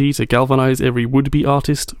 guaranteed to galvanize every would-be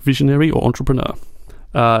artist, visionary, or entrepreneur.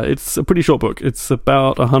 It's a pretty short book. It's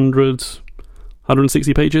about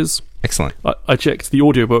 160 pages. Excellent. I checked the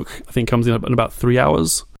audiobook. I think comes in about 3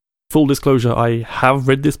 hours. Full disclosure, I have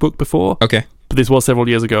read this book before. Okay. But this was several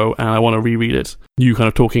years ago, and I want to reread it. You kind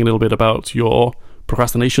of talking a little bit about your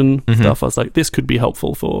procrastination stuff. I was like, this could be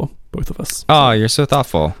helpful for both of us. Oh, you're so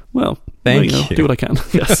thoughtful. Well, thank you. Do what I can.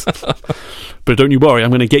 Yes. But don't you worry, I'm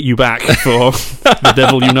going to get you back for The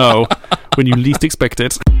Devil You Know when you least expect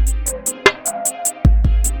it.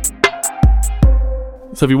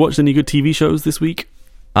 So have you watched any good TV shows this week?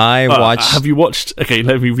 I watched... Have you watched... Okay,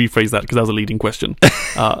 let me rephrase that because that was a leading question.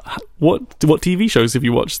 What TV shows have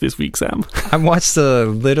you watched this week, Sam? I watched a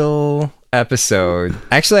little episode.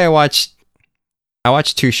 Actually, I watched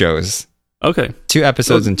 2 shows. Okay. 2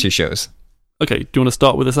 episodes and 2 shows. Okay, do you want to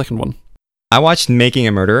start with the second one? I watched Making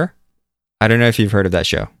a Murderer. I don't know if you've heard of that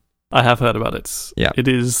show. I have heard about it. Yeah. It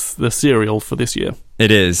is the serial for this year.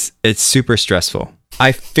 It is. It's super stressful.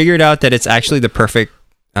 I figured out that it's actually the perfect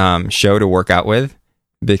show to work out with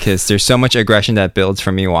because there's so much aggression that builds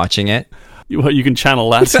from me watching it. You can channel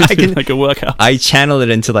that into like a workout. I channel it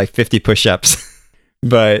into like 50 push-ups.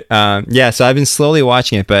 But so I've been slowly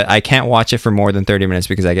watching it, but I can't watch it for more than 30 minutes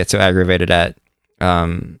because I get so aggravated at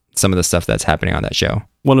some of the stuff that's happening on that show.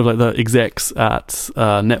 One of like the execs at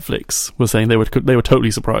Netflix was saying they were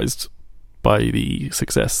totally surprised by the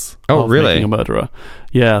success of Making a Murderer.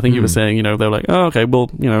 Yeah, I think he was saying, they were like, oh, okay,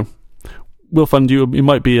 well, we'll fund you. It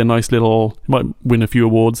might be a nice little, it might win a few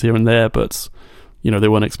awards here and there, but, they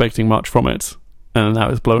weren't expecting much from it. And now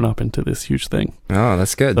it's blown up into this huge thing. Oh,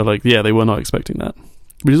 that's good. So they were not expecting that.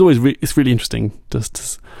 Which is always, it's really interesting.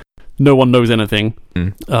 Just no one knows anything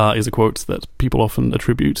is a quote that people often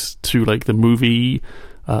attribute to like the movie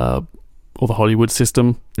or the Hollywood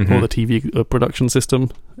system or the TV production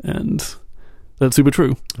system. And that's super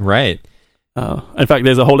true. Right. In fact,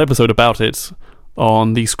 there's a whole episode about it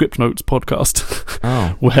on the Script Notes podcast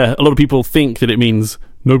where a lot of people think that it means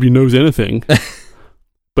nobody knows anything.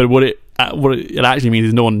 But what it actually means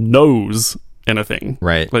is no one knows anything.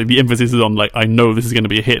 Right. Like the emphasis is on like, I know this is going to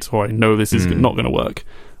be a hit or I know this is not going to work.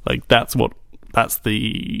 Like that's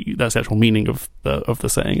the actual meaning of the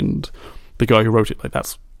saying, and the guy who wrote it, like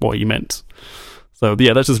that's what he meant. So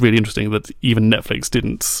yeah, that's just really interesting that even Netflix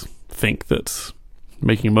didn't think that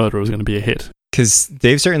Making a Murderer was going to be a hit. Because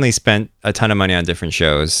they've certainly spent a ton of money on different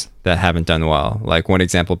shows that haven't done well. Like one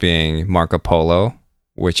example being Marco Polo,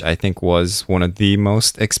 which I think was one of the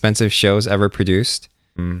most expensive shows ever produced.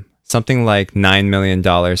 Something like $9 million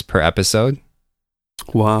per episode.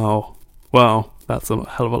 Wow. That's a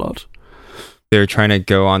hell of a lot. they're trying to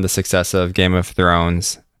go on the success of Game of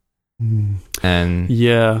Thrones. And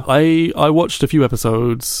yeah, I watched a few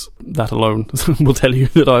episodes. That alone will tell you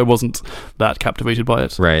that I wasn't that captivated by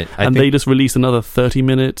it. right. They just released another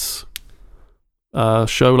 30-minute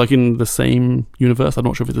show, like in the same universe. I'm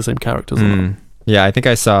not sure if it's the same characters or not. Yeah, I think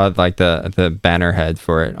I saw like the banner head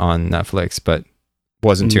for it on Netflix, but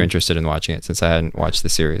wasn't too interested in watching it since I hadn't watched the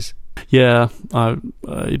series. Yeah,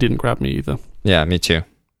 it didn't grab me either. Yeah, me too.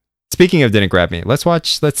 Speaking of didn't grab me, let's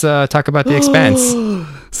talk about The Expanse.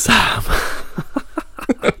 Sam.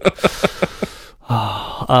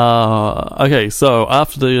 Okay, so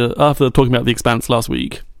after talking about The Expanse last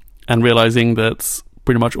week and realizing that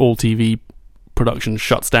pretty much all TV production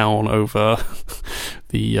shuts down over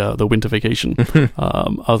the winter vacation, I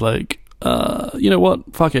was like, you know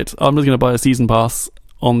what? Fuck it. I'm just going to buy a season pass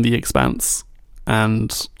on The Expanse,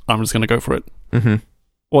 and I'm just going to go for it. Mm-hmm.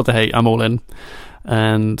 What the hey? I'm all in.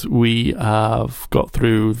 And we have got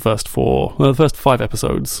through the first 5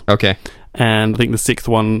 episodes. Okay. And I think the 6th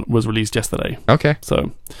one was released yesterday. Okay.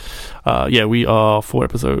 So, yeah, we are 5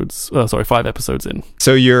 episodes in.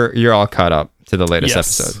 So you're all caught up to the latest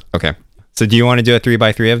episode. Okay. So do you want to do a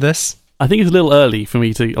 3x3 of this? I think it's a little early for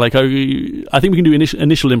me to like. I think we can do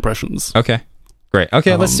initial impressions. Okay. Great.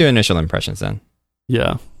 Okay, let's do initial impressions then.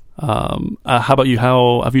 Yeah. How about you?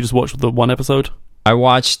 How have you just watched the one episode? I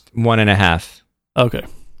watched 1.5. Okay.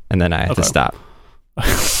 And then I had to stop.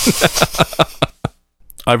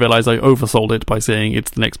 I realized I oversold it by saying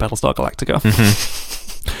it's the next Battlestar Galactica.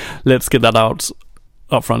 Mm-hmm. Let's get that out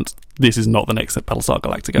up front. This is not the next Battlestar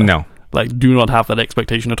Galactica. No. Like, do not have that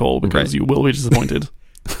expectation at all, because you will be disappointed.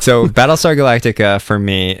 So, Battlestar Galactica, for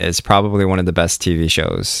me, is probably one of the best TV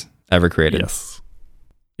shows ever created.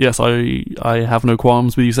 Yes, I have no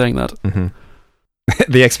qualms with you saying that. Mm-hmm.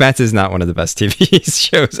 The Expanse is not one of the best TV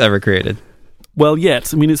shows ever created. Well,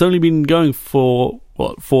 yet. I mean, it's only been going for,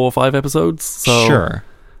 4 or 5 episodes? So sure.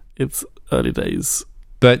 It's early days.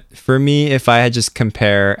 But for me, if I had just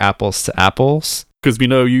compare apples to apples... Because we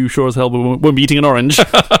know you sure as hell won't be eating an orange.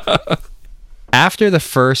 After the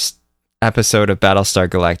first episode of Battlestar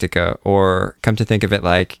Galactica, or come to think of it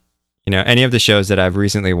like, any of the shows that I've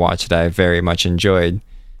recently watched that I very much enjoyed,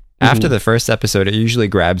 after the first episode, it usually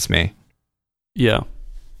grabs me. Yeah.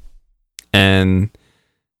 And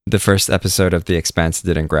the first episode of The Expanse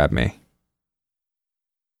didn't grab me.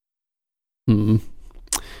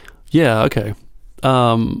 Yeah, okay.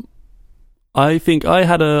 I think I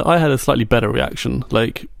had a slightly better reaction.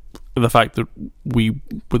 Like, the fact that we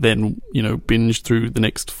would then, binge through the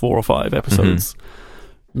next 4 or 5 episodes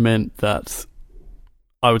meant that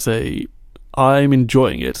I would say I'm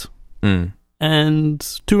enjoying it. And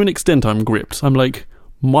to an extent, I'm gripped. I'm like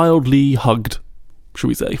mildly hugged, should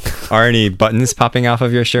we say. Are any buttons popping off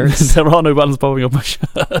of your shirts? There are no buttons popping off my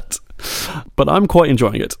shirt. But I'm quite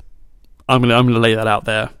enjoying it. I'm gonna lay that out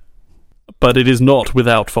there. But it is not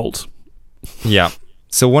without fault. Yeah.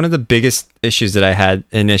 So one of the biggest issues that I had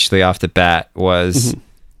initially off the bat was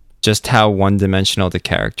just how one-dimensional the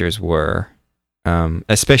characters were,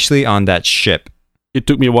 especially on that ship. It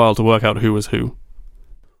took me a while to work out who was who.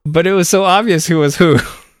 But it was so obvious who was who.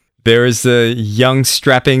 There is a young,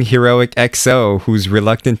 strapping, heroic XO who's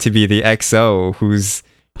reluctant to be the XO, who's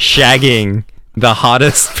shagging the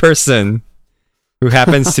hottest person, who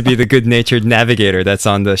happens to be the good-natured navigator that's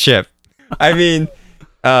on the ship. I mean...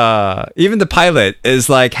 even the pilot is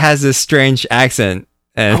has this strange accent.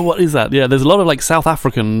 And what is that? Yeah, there's a lot of South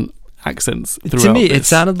African accents throughout. To me, it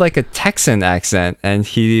sounded like a Texan accent, and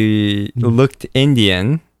he looked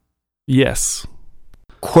Indian. Yes.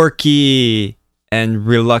 Quirky and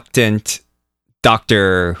reluctant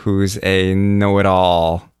doctor who's a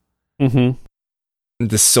know-it-all. Mm-hmm.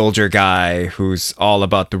 The soldier guy who's all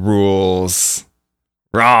about the rules.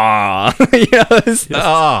 Raw.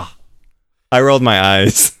 I rolled my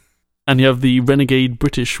eyes. And you have the renegade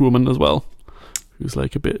British woman as well, who's a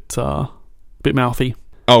bit mouthy.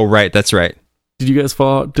 Oh, right, that's right. Did you guys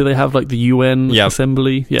do they have the UN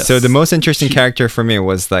assembly? Yes. So the most interesting character for me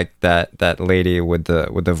was that lady with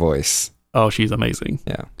the voice. Oh, she's amazing.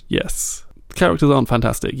 Yeah. Yes. The characters aren't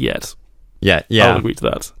fantastic yet. Yeah. I'll agree to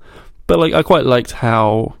that. But I quite liked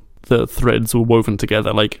how the threads were woven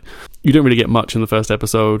together. You don't really get much in the first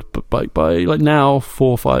episode, but by now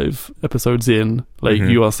 4 or 5 episodes in,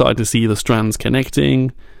 you are starting to see the strands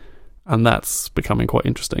connecting, and that's becoming quite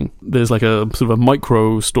interesting. There's a sort of a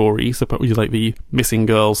micro story, so the missing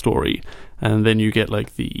girl story, and then you get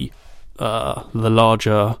the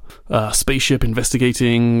larger spaceship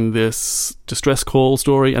investigating this distress call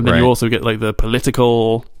story, and then you also get the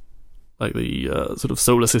political, the sort of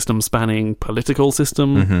solar system spanning political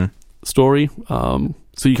system story. So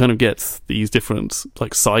you kind of get these different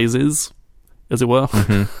like sizes, as it were,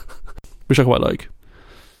 which I quite like.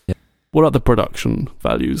 Yeah. What about the production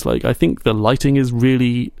values? Like, I think the lighting is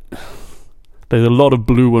really... There's a lot of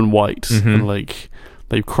blue and white, and like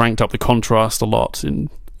they've cranked up the contrast a lot in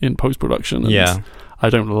post-production. And Yeah. I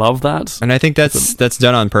don't love that. And I think that's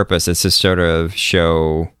done on purpose. It's to sort of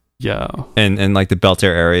show... Yeah. in like the Belter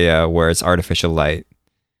area where it's artificial light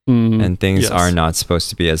and things are not supposed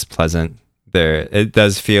to be as pleasant there. It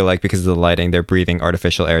does feel like because of the lighting, they're breathing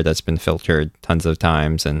artificial air that's been filtered tons of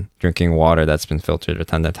times and drinking water that's been filtered a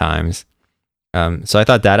ton of times. So I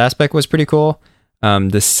thought that aspect was pretty cool.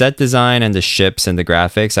 The set design and the ships and the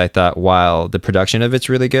graphics, I thought while the production of it's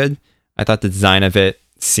really good, I thought the design of it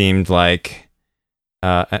seemed like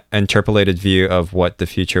an interpolated view of what the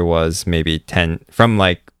future was maybe 10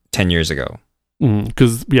 years ago.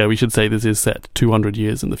 Because, we should say this is set 200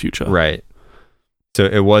 years in the future. Right. So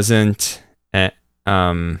it wasn't,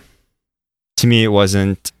 to me, it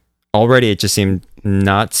wasn't, already it just seemed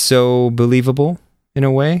not so believable in a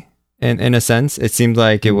way, in a sense. It seemed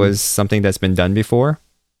like it was something that's been done before.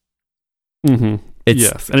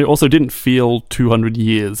 Yes, and it also didn't feel 200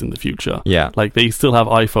 years in the future. Yeah. Like, they still have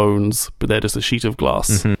iPhones, but they're just a sheet of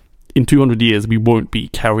glass. In 200 years, we won't be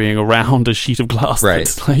carrying around a sheet of glass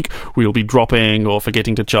that's like we'll be dropping or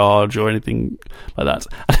forgetting to charge or anything like that.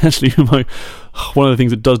 And actually, one of the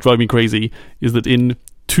things that does drive me crazy is that in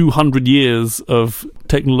 200 years of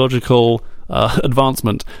technological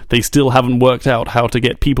advancement, they still haven't worked out how to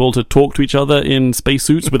get people to talk to each other in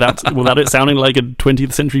spacesuits without it sounding like a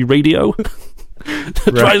 20th century radio.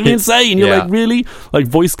 That drives me insane. You're like, really? Like,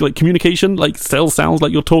 voice, like, communication, like, still sounds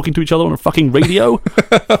like you're talking to each other on a fucking radio?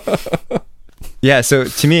 Yeah, so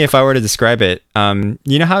to me, if I were to describe it,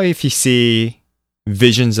 you know how if you see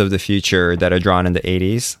visions of the future that are drawn in the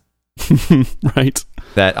 80s? Right.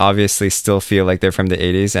 That obviously still feel like they're from the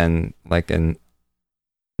 80s and, like,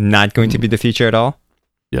 not going to be the future at all?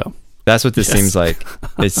 Yeah. That's what this seems like.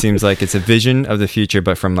 It seems like it's a vision of the future,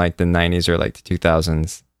 but from, like, the 90s or, like, the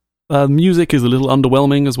 2000s. Music is a little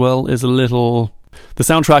underwhelming as well. The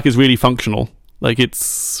soundtrack is really functional. Like,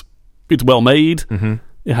 it's well made.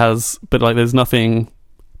 It has, but like, there's nothing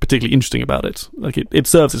particularly interesting about it. Like, it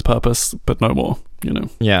serves its purpose, but no more.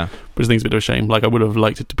 Yeah. Which I think is a bit of a shame. Like, I would have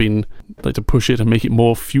liked it to push it and make it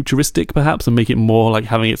more futuristic, perhaps, and make it more like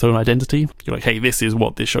having its own identity. You're like, hey, this is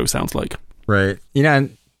what this show sounds like. Right.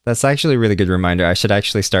 And that's actually a really good reminder. I should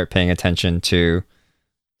actually start paying attention to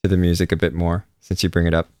the music a bit more since you bring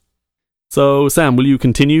it up. So, Sam, will you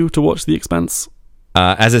continue to watch The Expanse?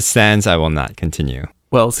 As it stands, I will not continue.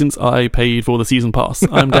 Well, since I paid for the season pass,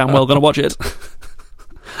 I'm damn well going to watch it.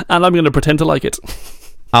 And I'm going to pretend to like it.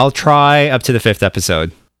 I'll try up to the 5th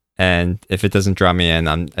episode. And if it doesn't draw me in,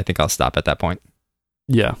 I think I'll stop at that point.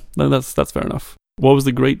 Yeah, no, that's fair enough. What was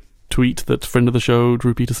the great tweet that friend of the show,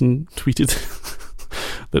 Drew Peterson, tweeted?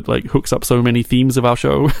 That, like, hooks up so many themes of our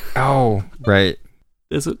show? Oh, right.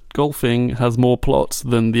 Is it golfing has more plot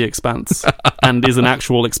than The Expanse and is an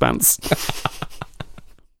actual expanse?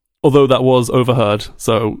 Although that was overheard,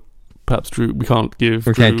 so perhaps Drew, we can't give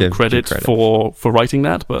Drew credit for writing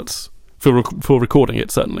that, but for recording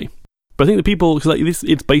it, certainly. But I think the people, because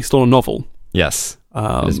it's based on a novel. Yes,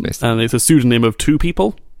 it is based on. And it's a pseudonym of 2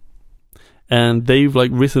 people, and they've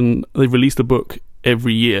released a book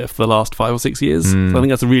every year for the last 5 or 6 years. So I think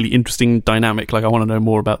that's a really interesting dynamic. Like, I want to know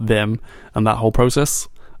more about them and that whole process,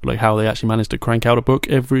 like how they actually managed to crank out a book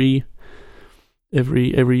every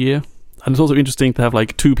year. And it's also interesting to have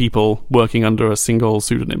like 2 people working under a single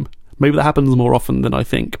pseudonym. Maybe that happens more often than I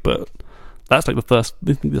think, but that's like I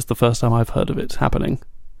think that's the first time I've heard of it happening.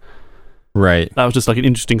 Right. That was just like an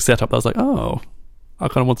interesting setup. I was like, oh, I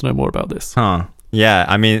kind of want to know more about this. Huh. Yeah.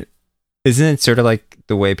 I mean, isn't it sort of like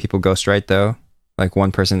the way people ghostwrite though? Like,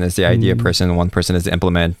 one person is the idea person, one person is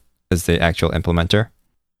the actual implementer.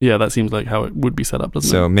 Yeah, that seems like how it would be set up, doesn't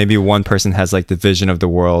it? So maybe one person has like the vision of the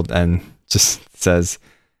world and just says,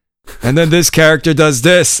 and then this character does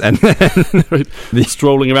this, and then right.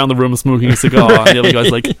 Strolling around the room smoking a cigar, and the other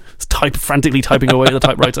guy's like frantically typing away at the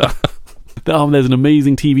typewriter. There's an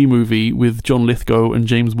amazing TV movie with John Lithgow and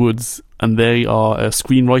James Woods, and they are a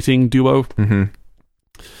screenwriting duo.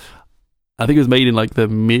 I think it was made in like the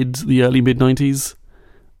early mid 90s.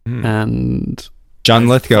 And John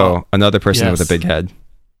Lithgow, another person with a big head.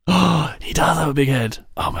 Oh, he does have a big head.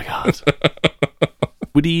 Oh my god.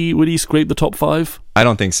 Would he scrape the top 5? I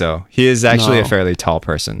don't think so. He is actually a fairly tall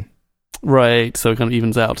person. Right, so it kind of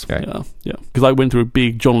evens out. Okay. Yeah. Because I went through a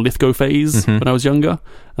big John Lithgow phase when I was younger,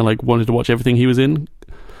 and like wanted to watch everything he was in.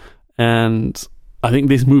 And I think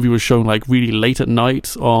this movie was shown like really late at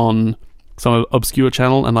night on some obscure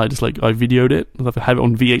channel, and I videoed it. I have it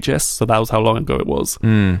on VHS, so that was how long ago it was.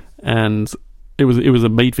 And it was a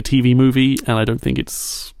made-for-TV movie, and I don't think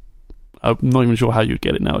it's... I'm not even sure how you'd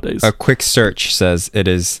get it nowadays. A quick search says it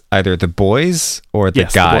is either The Boys or The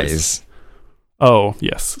Guys. The Boys. Oh,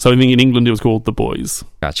 yes. So I think in England it was called The Boys.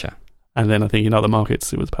 Gotcha. And then I think in other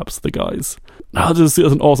markets it was perhaps The Guys. No, this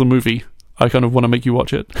is an awesome movie. I kind of want to make you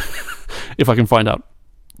watch it. if I can find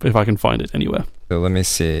it anywhere. So let me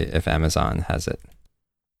see if Amazon has it.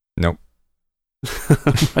 Nope.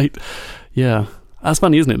 Right. Yeah. That's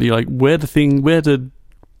funny, isn't it? You're like, where do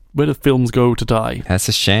films go to die? That's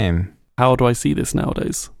a shame. How do I see this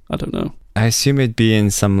nowadays? I don't know. I assume it'd be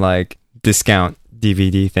in some like discount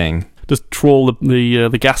DVD thing. Just trawl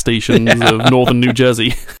the gas stations of northern New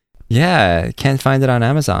Jersey. Yeah, can't find it on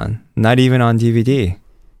Amazon. Not even on DVD.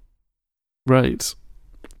 Right.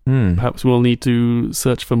 Perhaps we'll need to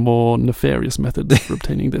search for more nefarious methods for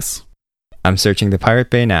obtaining this. I'm searching the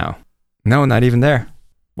Pirate Bay now. No, not even there.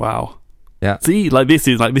 Wow. Yeah. See, this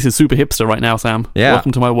is super hipster right now, Sam. Yeah.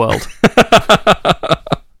 Welcome to my world.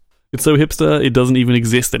 It's so hipster, it doesn't even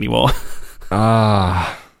exist anymore.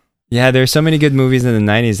 Yeah, there's so many good movies in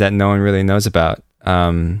the 90s that no one really knows about.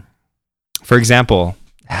 For example,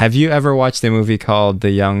 have you ever watched a movie called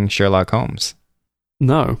The Young Sherlock Holmes?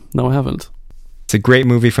 No, I haven't. It's a great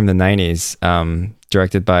movie from the 90s,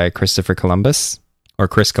 directed by Christopher Columbus, or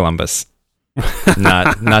Chris Columbus.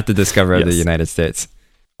 not the discoverer of the United States.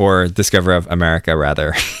 Or discoverer of America,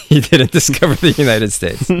 rather. He didn't discover the United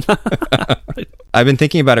States. I've been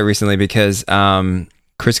thinking about it recently because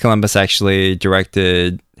Chris Columbus actually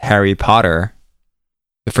directed Harry Potter,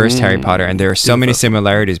 the first Harry Potter, and there are so many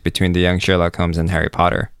similarities between The Young Sherlock Holmes and Harry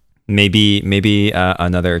Potter. Maybe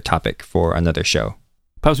another topic for another show.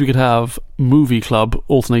 Perhaps we could have movie club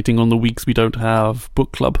alternating on the weeks we don't have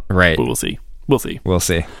book club. Right. But we'll see. We'll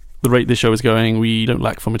see. The rate this show is going, we don't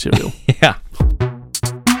lack for material. Yeah.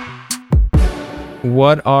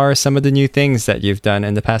 What are some of the new things that you've done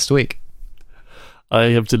in the past week? I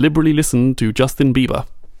have deliberately listened to Justin Bieber.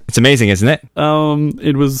 It's amazing, isn't it?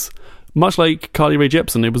 It was much like Carly Rae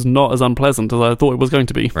Jepsen. It was not as unpleasant as I thought it was going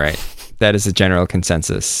to be. Right. That is a general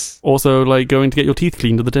consensus. Also, like going to get your teeth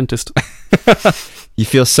cleaned at the dentist. You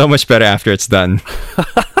feel so much better after it's done.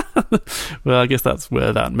 Well, I guess that's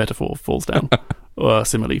where that metaphor falls down. Or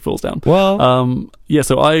simile falls down. Well,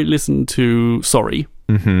 so I listened to Sorry.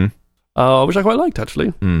 Which I quite liked,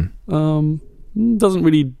 actually. Doesn't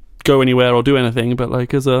really go anywhere or do anything, but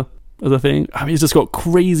like as a thing, I mean, it's just got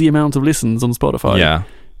crazy amounts of listens on Spotify. Yeah,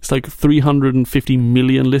 it's like 350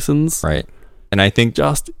 million listens. Right, and I think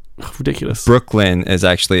just ridiculous. Brooklyn is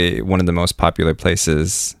actually one of the most popular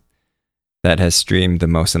places that has streamed the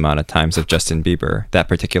most amount of times of Justin Bieber, that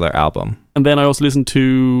particular album. And then I also listened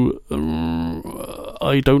to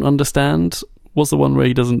I Don't Understand. What's the one where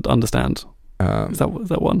he doesn't understand? Is that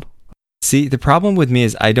one? See, the problem with me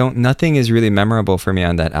is nothing is really memorable for me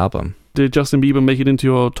on that album. Did Justin Bieber make it into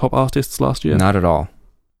your top artists last year? Not at all.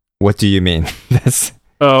 What do you mean?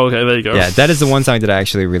 Oh, okay, there you go. Yeah, that is the one song that I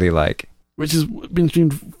actually really like. Which has been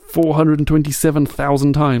streamed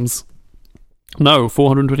 427,000 times. No,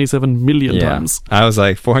 427 million times. I was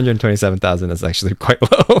like, 427,000 is actually quite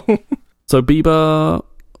low. So Bieber,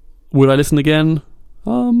 would I listen again?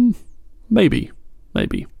 Maybe.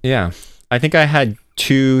 Yeah. I think I had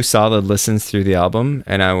 2 solid listens through the album,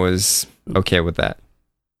 and I was okay with that.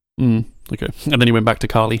 Okay. And then you went back to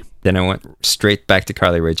Carly. Then I went straight back to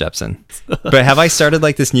Carly Rae Jepsen. But have I started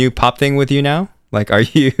like this new pop thing with you now? Like, are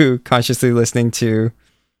you consciously listening to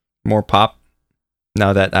more pop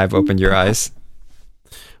now that I've opened your eyes?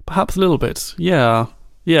 Perhaps a little bit. Yeah.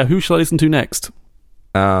 Who shall I listen to next?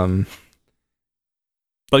 But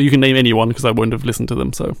you can name anyone because I won't have listened to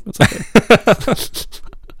them, so it's okay.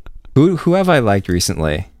 Who have I liked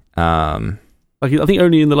recently? I think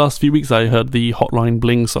only in the last few weeks I heard the Hotline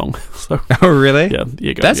Bling song. So oh really?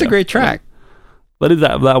 Yeah, that's a great track. Yeah.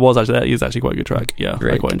 That is actually quite a good track. Yeah,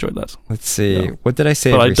 great. I quite enjoyed that. Let's see. Yeah. What did I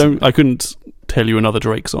say? But I couldn't tell you another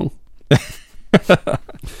Drake song.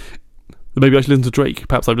 Maybe I should listen to Drake.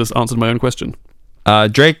 Perhaps I've just answered my own question.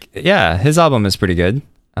 Drake, yeah, his album is pretty good.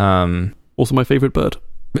 Also my favorite bird.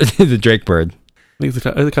 The Drake bird. I think it's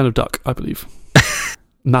a kind of duck, I believe.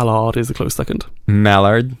 Mallard is a close second.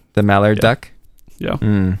 Mallard, the mallard duck. Yeah.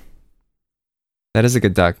 That is a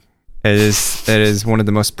good duck. It is one of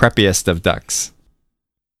the most preppiest of ducks.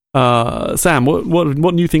 Sam,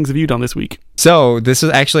 what new things have you done this week? So this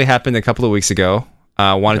was actually happened a couple of weeks ago.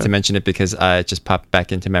 I wanted to mention it because it just popped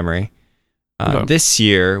back into memory. This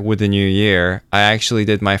year, with the new year, I actually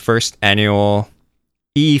did my first annual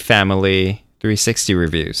E-Family 360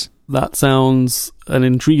 reviews. that sounds an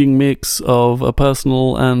intriguing mix of a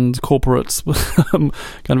personal and corporate kind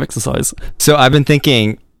of exercise. So I've been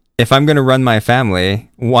thinking, if I'm going to run my family,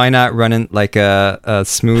 why not run it like a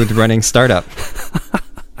smooth running startup?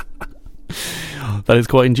 That is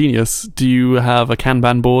quite ingenious. Do you have a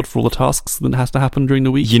Kanban board for all the tasks that has to happen during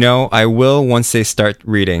the week? You know, I will once they start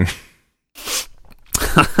reading.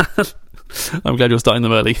 I'm glad you're starting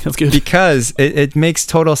them early. That's good. Because it makes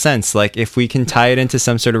total sense. Like, if we can tie it into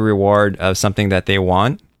some sort of reward of something that they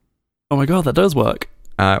want. Oh my god, that does work.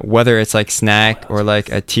 Whether it's like snack or like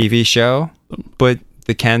a TV show. But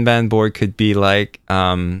the Kanban board could be like...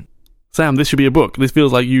 Sam, this should be a book. This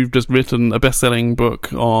feels like you've just written a best-selling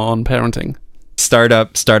book on parenting. Start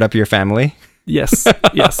up your family. Yes,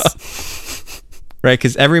 yes. Right,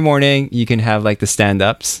 because every morning you can have like the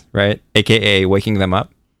stand-ups, right? AKA waking them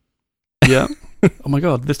up. Yeah. Oh my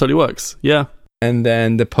god, this totally works. Yeah. And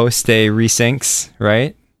then the post-day resyncs,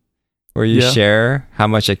 right? Where you share how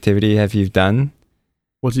much activity have you done.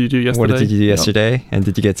 What did you do yesterday? What did you do yesterday? Yep. And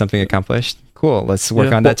did you get something accomplished? Cool, let's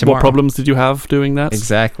work on that tomorrow. What problems did you have doing that?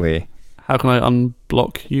 Exactly. How can I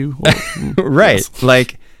unblock you? Right. Yes.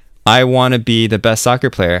 Like, I want to be the best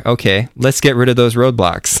soccer player. Okay, let's get rid of those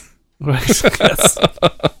roadblocks. Right. Yes.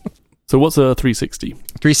 So what's a 360?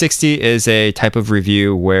 360 is a type of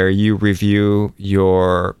review where you review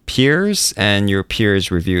your peers and your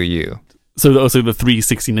peers review you. So also the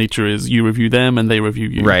 360 nature is you review them and they review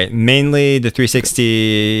you. Right. Mainly the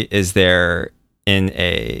 360 is there in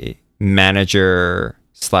a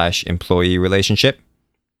manager/employee relationship.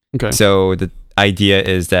 Okay. So the idea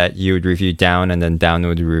is that you would review down and then down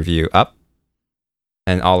would review up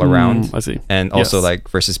and all around. I see. And also like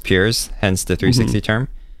versus peers, hence the 360 term.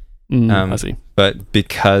 I see. But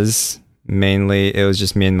because mainly it was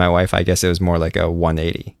just me and my wife, I guess it was more like a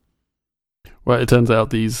 180. Right, it turns out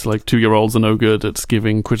these like 2-year-olds are no good at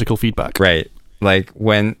giving critical feedback. Right. Like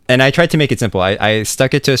and I tried to make it simple. I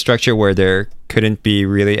stuck it to a structure where there couldn't be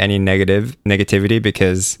really any negativity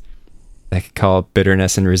because I could call it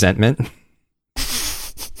bitterness and resentment.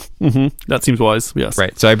 That seems wise, yes.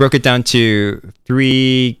 Right. So I broke it down to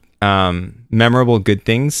 3 memorable good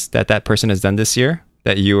things that person has done this year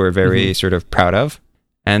that you were very sort of proud of.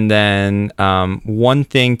 And then 1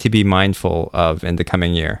 thing to be mindful of in the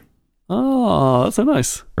coming year. Oh, that's so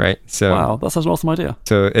nice. Right. So wow, that's such an awesome idea.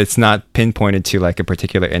 So it's not pinpointed to like a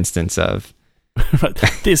particular instance of right.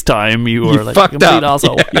 This time you were like fucked a complete up.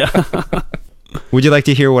 asshole. Yeah. Would you like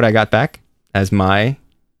to hear what I got back as my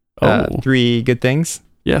 3 good things?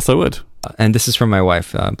 Yes, I would. And this is from my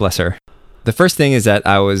wife, bless her. The first thing is that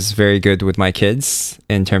I was very good with my kids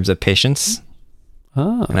in terms of patience.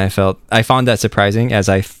 And I found that surprising, as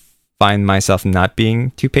I find myself not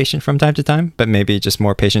being too patient from time to time, but maybe just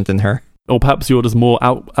more patient than her. Or perhaps you're just more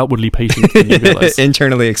outwardly patient than you realize.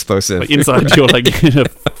 Internally explosive. Like inside you're like in a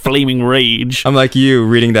flaming rage. I'm like you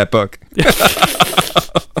reading that book.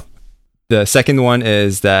 The second one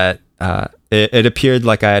is that it appeared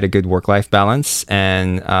like I had a good work-life balance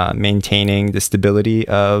and maintaining the stability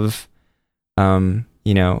of, the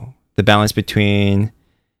balance between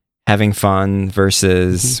having fun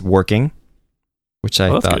versus working, which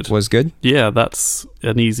I thought was good. Yeah, that's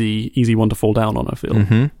an easy one to fall down on, I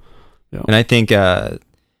feel. Yeah. And I think that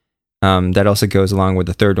also goes along with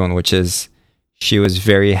the third one, which is she was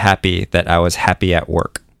very happy that I was happy at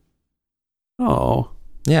work. Oh,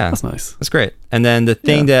 yeah, that's nice. That's great. And then the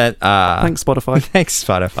thing that thanks Spotify. Thanks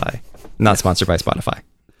Spotify. Not sponsored by Spotify.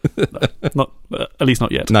 Not at least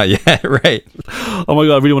not yet. Not yet, right? Oh my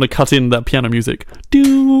god, I really want to cut in that piano music.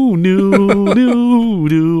 Do do do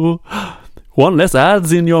do. 1 less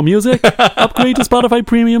ads in your music. Upgrade to Spotify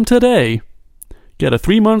Premium today. Get a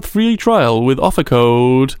 3-month free trial with offer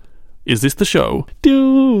code. Is this the show?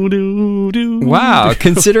 Do do do. Wow,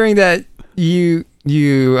 considering that you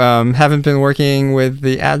haven't been working with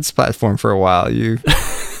the ads platform for a while, you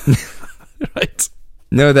right.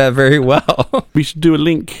 know that very well. We should do a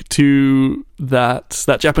link to that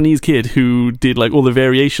Japanese kid who did like all the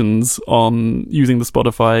variations on using the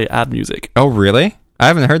Spotify ad music. Oh, really? I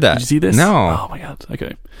haven't heard that. Did you see this? No. Oh my god.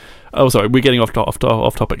 Okay. Oh, sorry. We're getting off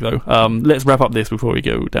topic though. Let's wrap up this before we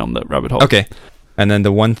go down the rabbit hole. Okay. And then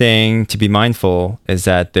the one thing to be mindful is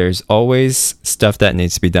that there's always stuff that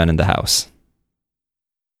needs to be done in the house.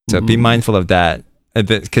 So be mindful of that,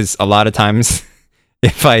 because a lot of times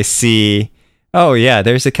if I see, oh yeah,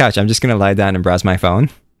 there's a couch, I'm just going to lie down and browse my phone.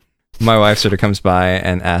 My wife sort of comes by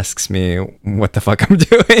and asks me what the fuck I'm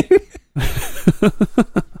doing.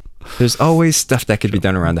 There's always stuff that could be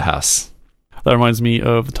done around the house. That reminds me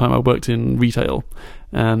of the time I worked in retail,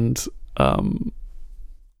 and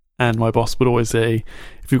my boss would always say,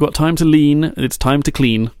 if you've got time to lean, it's time to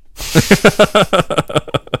clean.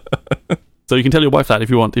 So you can tell your wife that if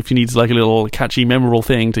you want, if she needs like a little catchy, memorable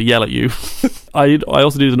thing to yell at you. I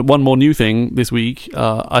also did one more new thing this week.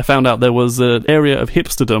 I found out there was an area of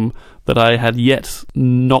hipsterdom that I had yet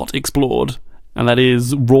not explored, and that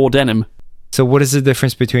is raw denim. So what is the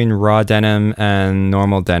difference between raw denim and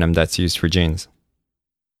normal denim that's used for jeans?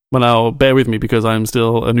 Well, now bear with me because I'm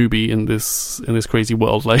still a newbie in this crazy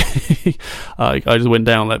world. Like, I just went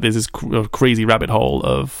down like there's this crazy rabbit hole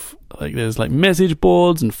of like there's like message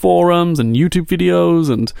boards and forums and YouTube videos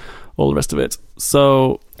and all the rest of it.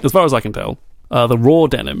 So as far as I can tell, the raw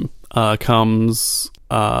denim comes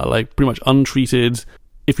like pretty much untreated.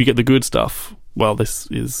 If you get the good stuff, well, this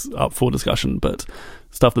is up for discussion, but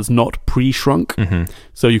stuff that's not pre-shrunk.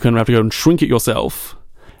 So you kind of have to go and shrink it yourself.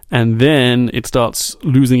 And then it starts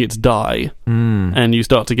losing its dye, and you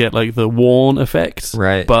start to get like the worn effect.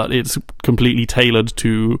 Right. But it's completely tailored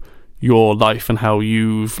to your life and how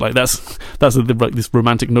you've like that's like this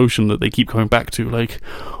romantic notion that they keep coming back to, like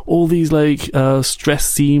all these like stress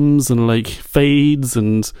seams and like fades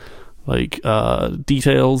and like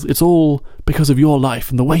details. It's all because of your life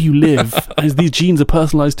and the way you live. As these jeans are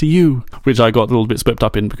personalized to you, which I got a little bit swept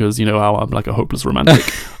up in because you know how I'm like a hopeless romantic.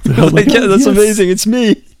 So like, yeah, that's amazing. It's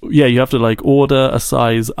me. Yeah, you have to like order a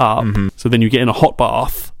size up, so then you get in a hot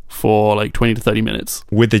bath for like 20 to 30 minutes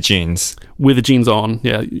with the jeans on.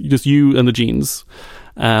 Yeah, just you and the jeans,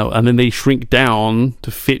 and then they shrink down to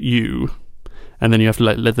fit you, and then you have to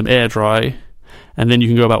like let them air dry, and then you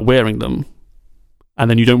can go about wearing them. And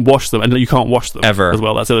then you don't wash them, and you can't wash them ever as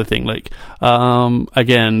well. That's the other thing. Like,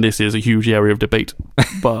 again, this is a huge area of debate,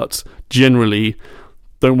 but generally,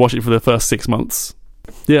 don't wash it for the first 6 months.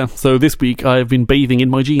 Yeah. So this week I've been bathing in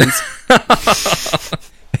my jeans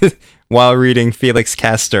while reading Felix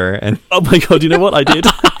Castor. And oh my god, you know what I did?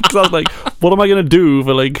 Because I was like, what am I going to do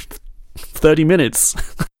for like 30 minutes?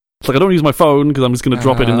 It's like I don't use my phone because I'm just going to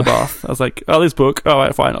drop it in the bath. I was like, oh, this book. All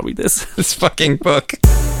right, fine, I'll read this. This fucking book.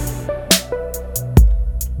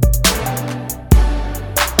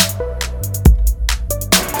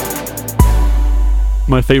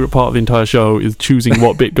 My favourite part of the entire show is choosing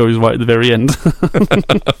what bit goes right at the very end.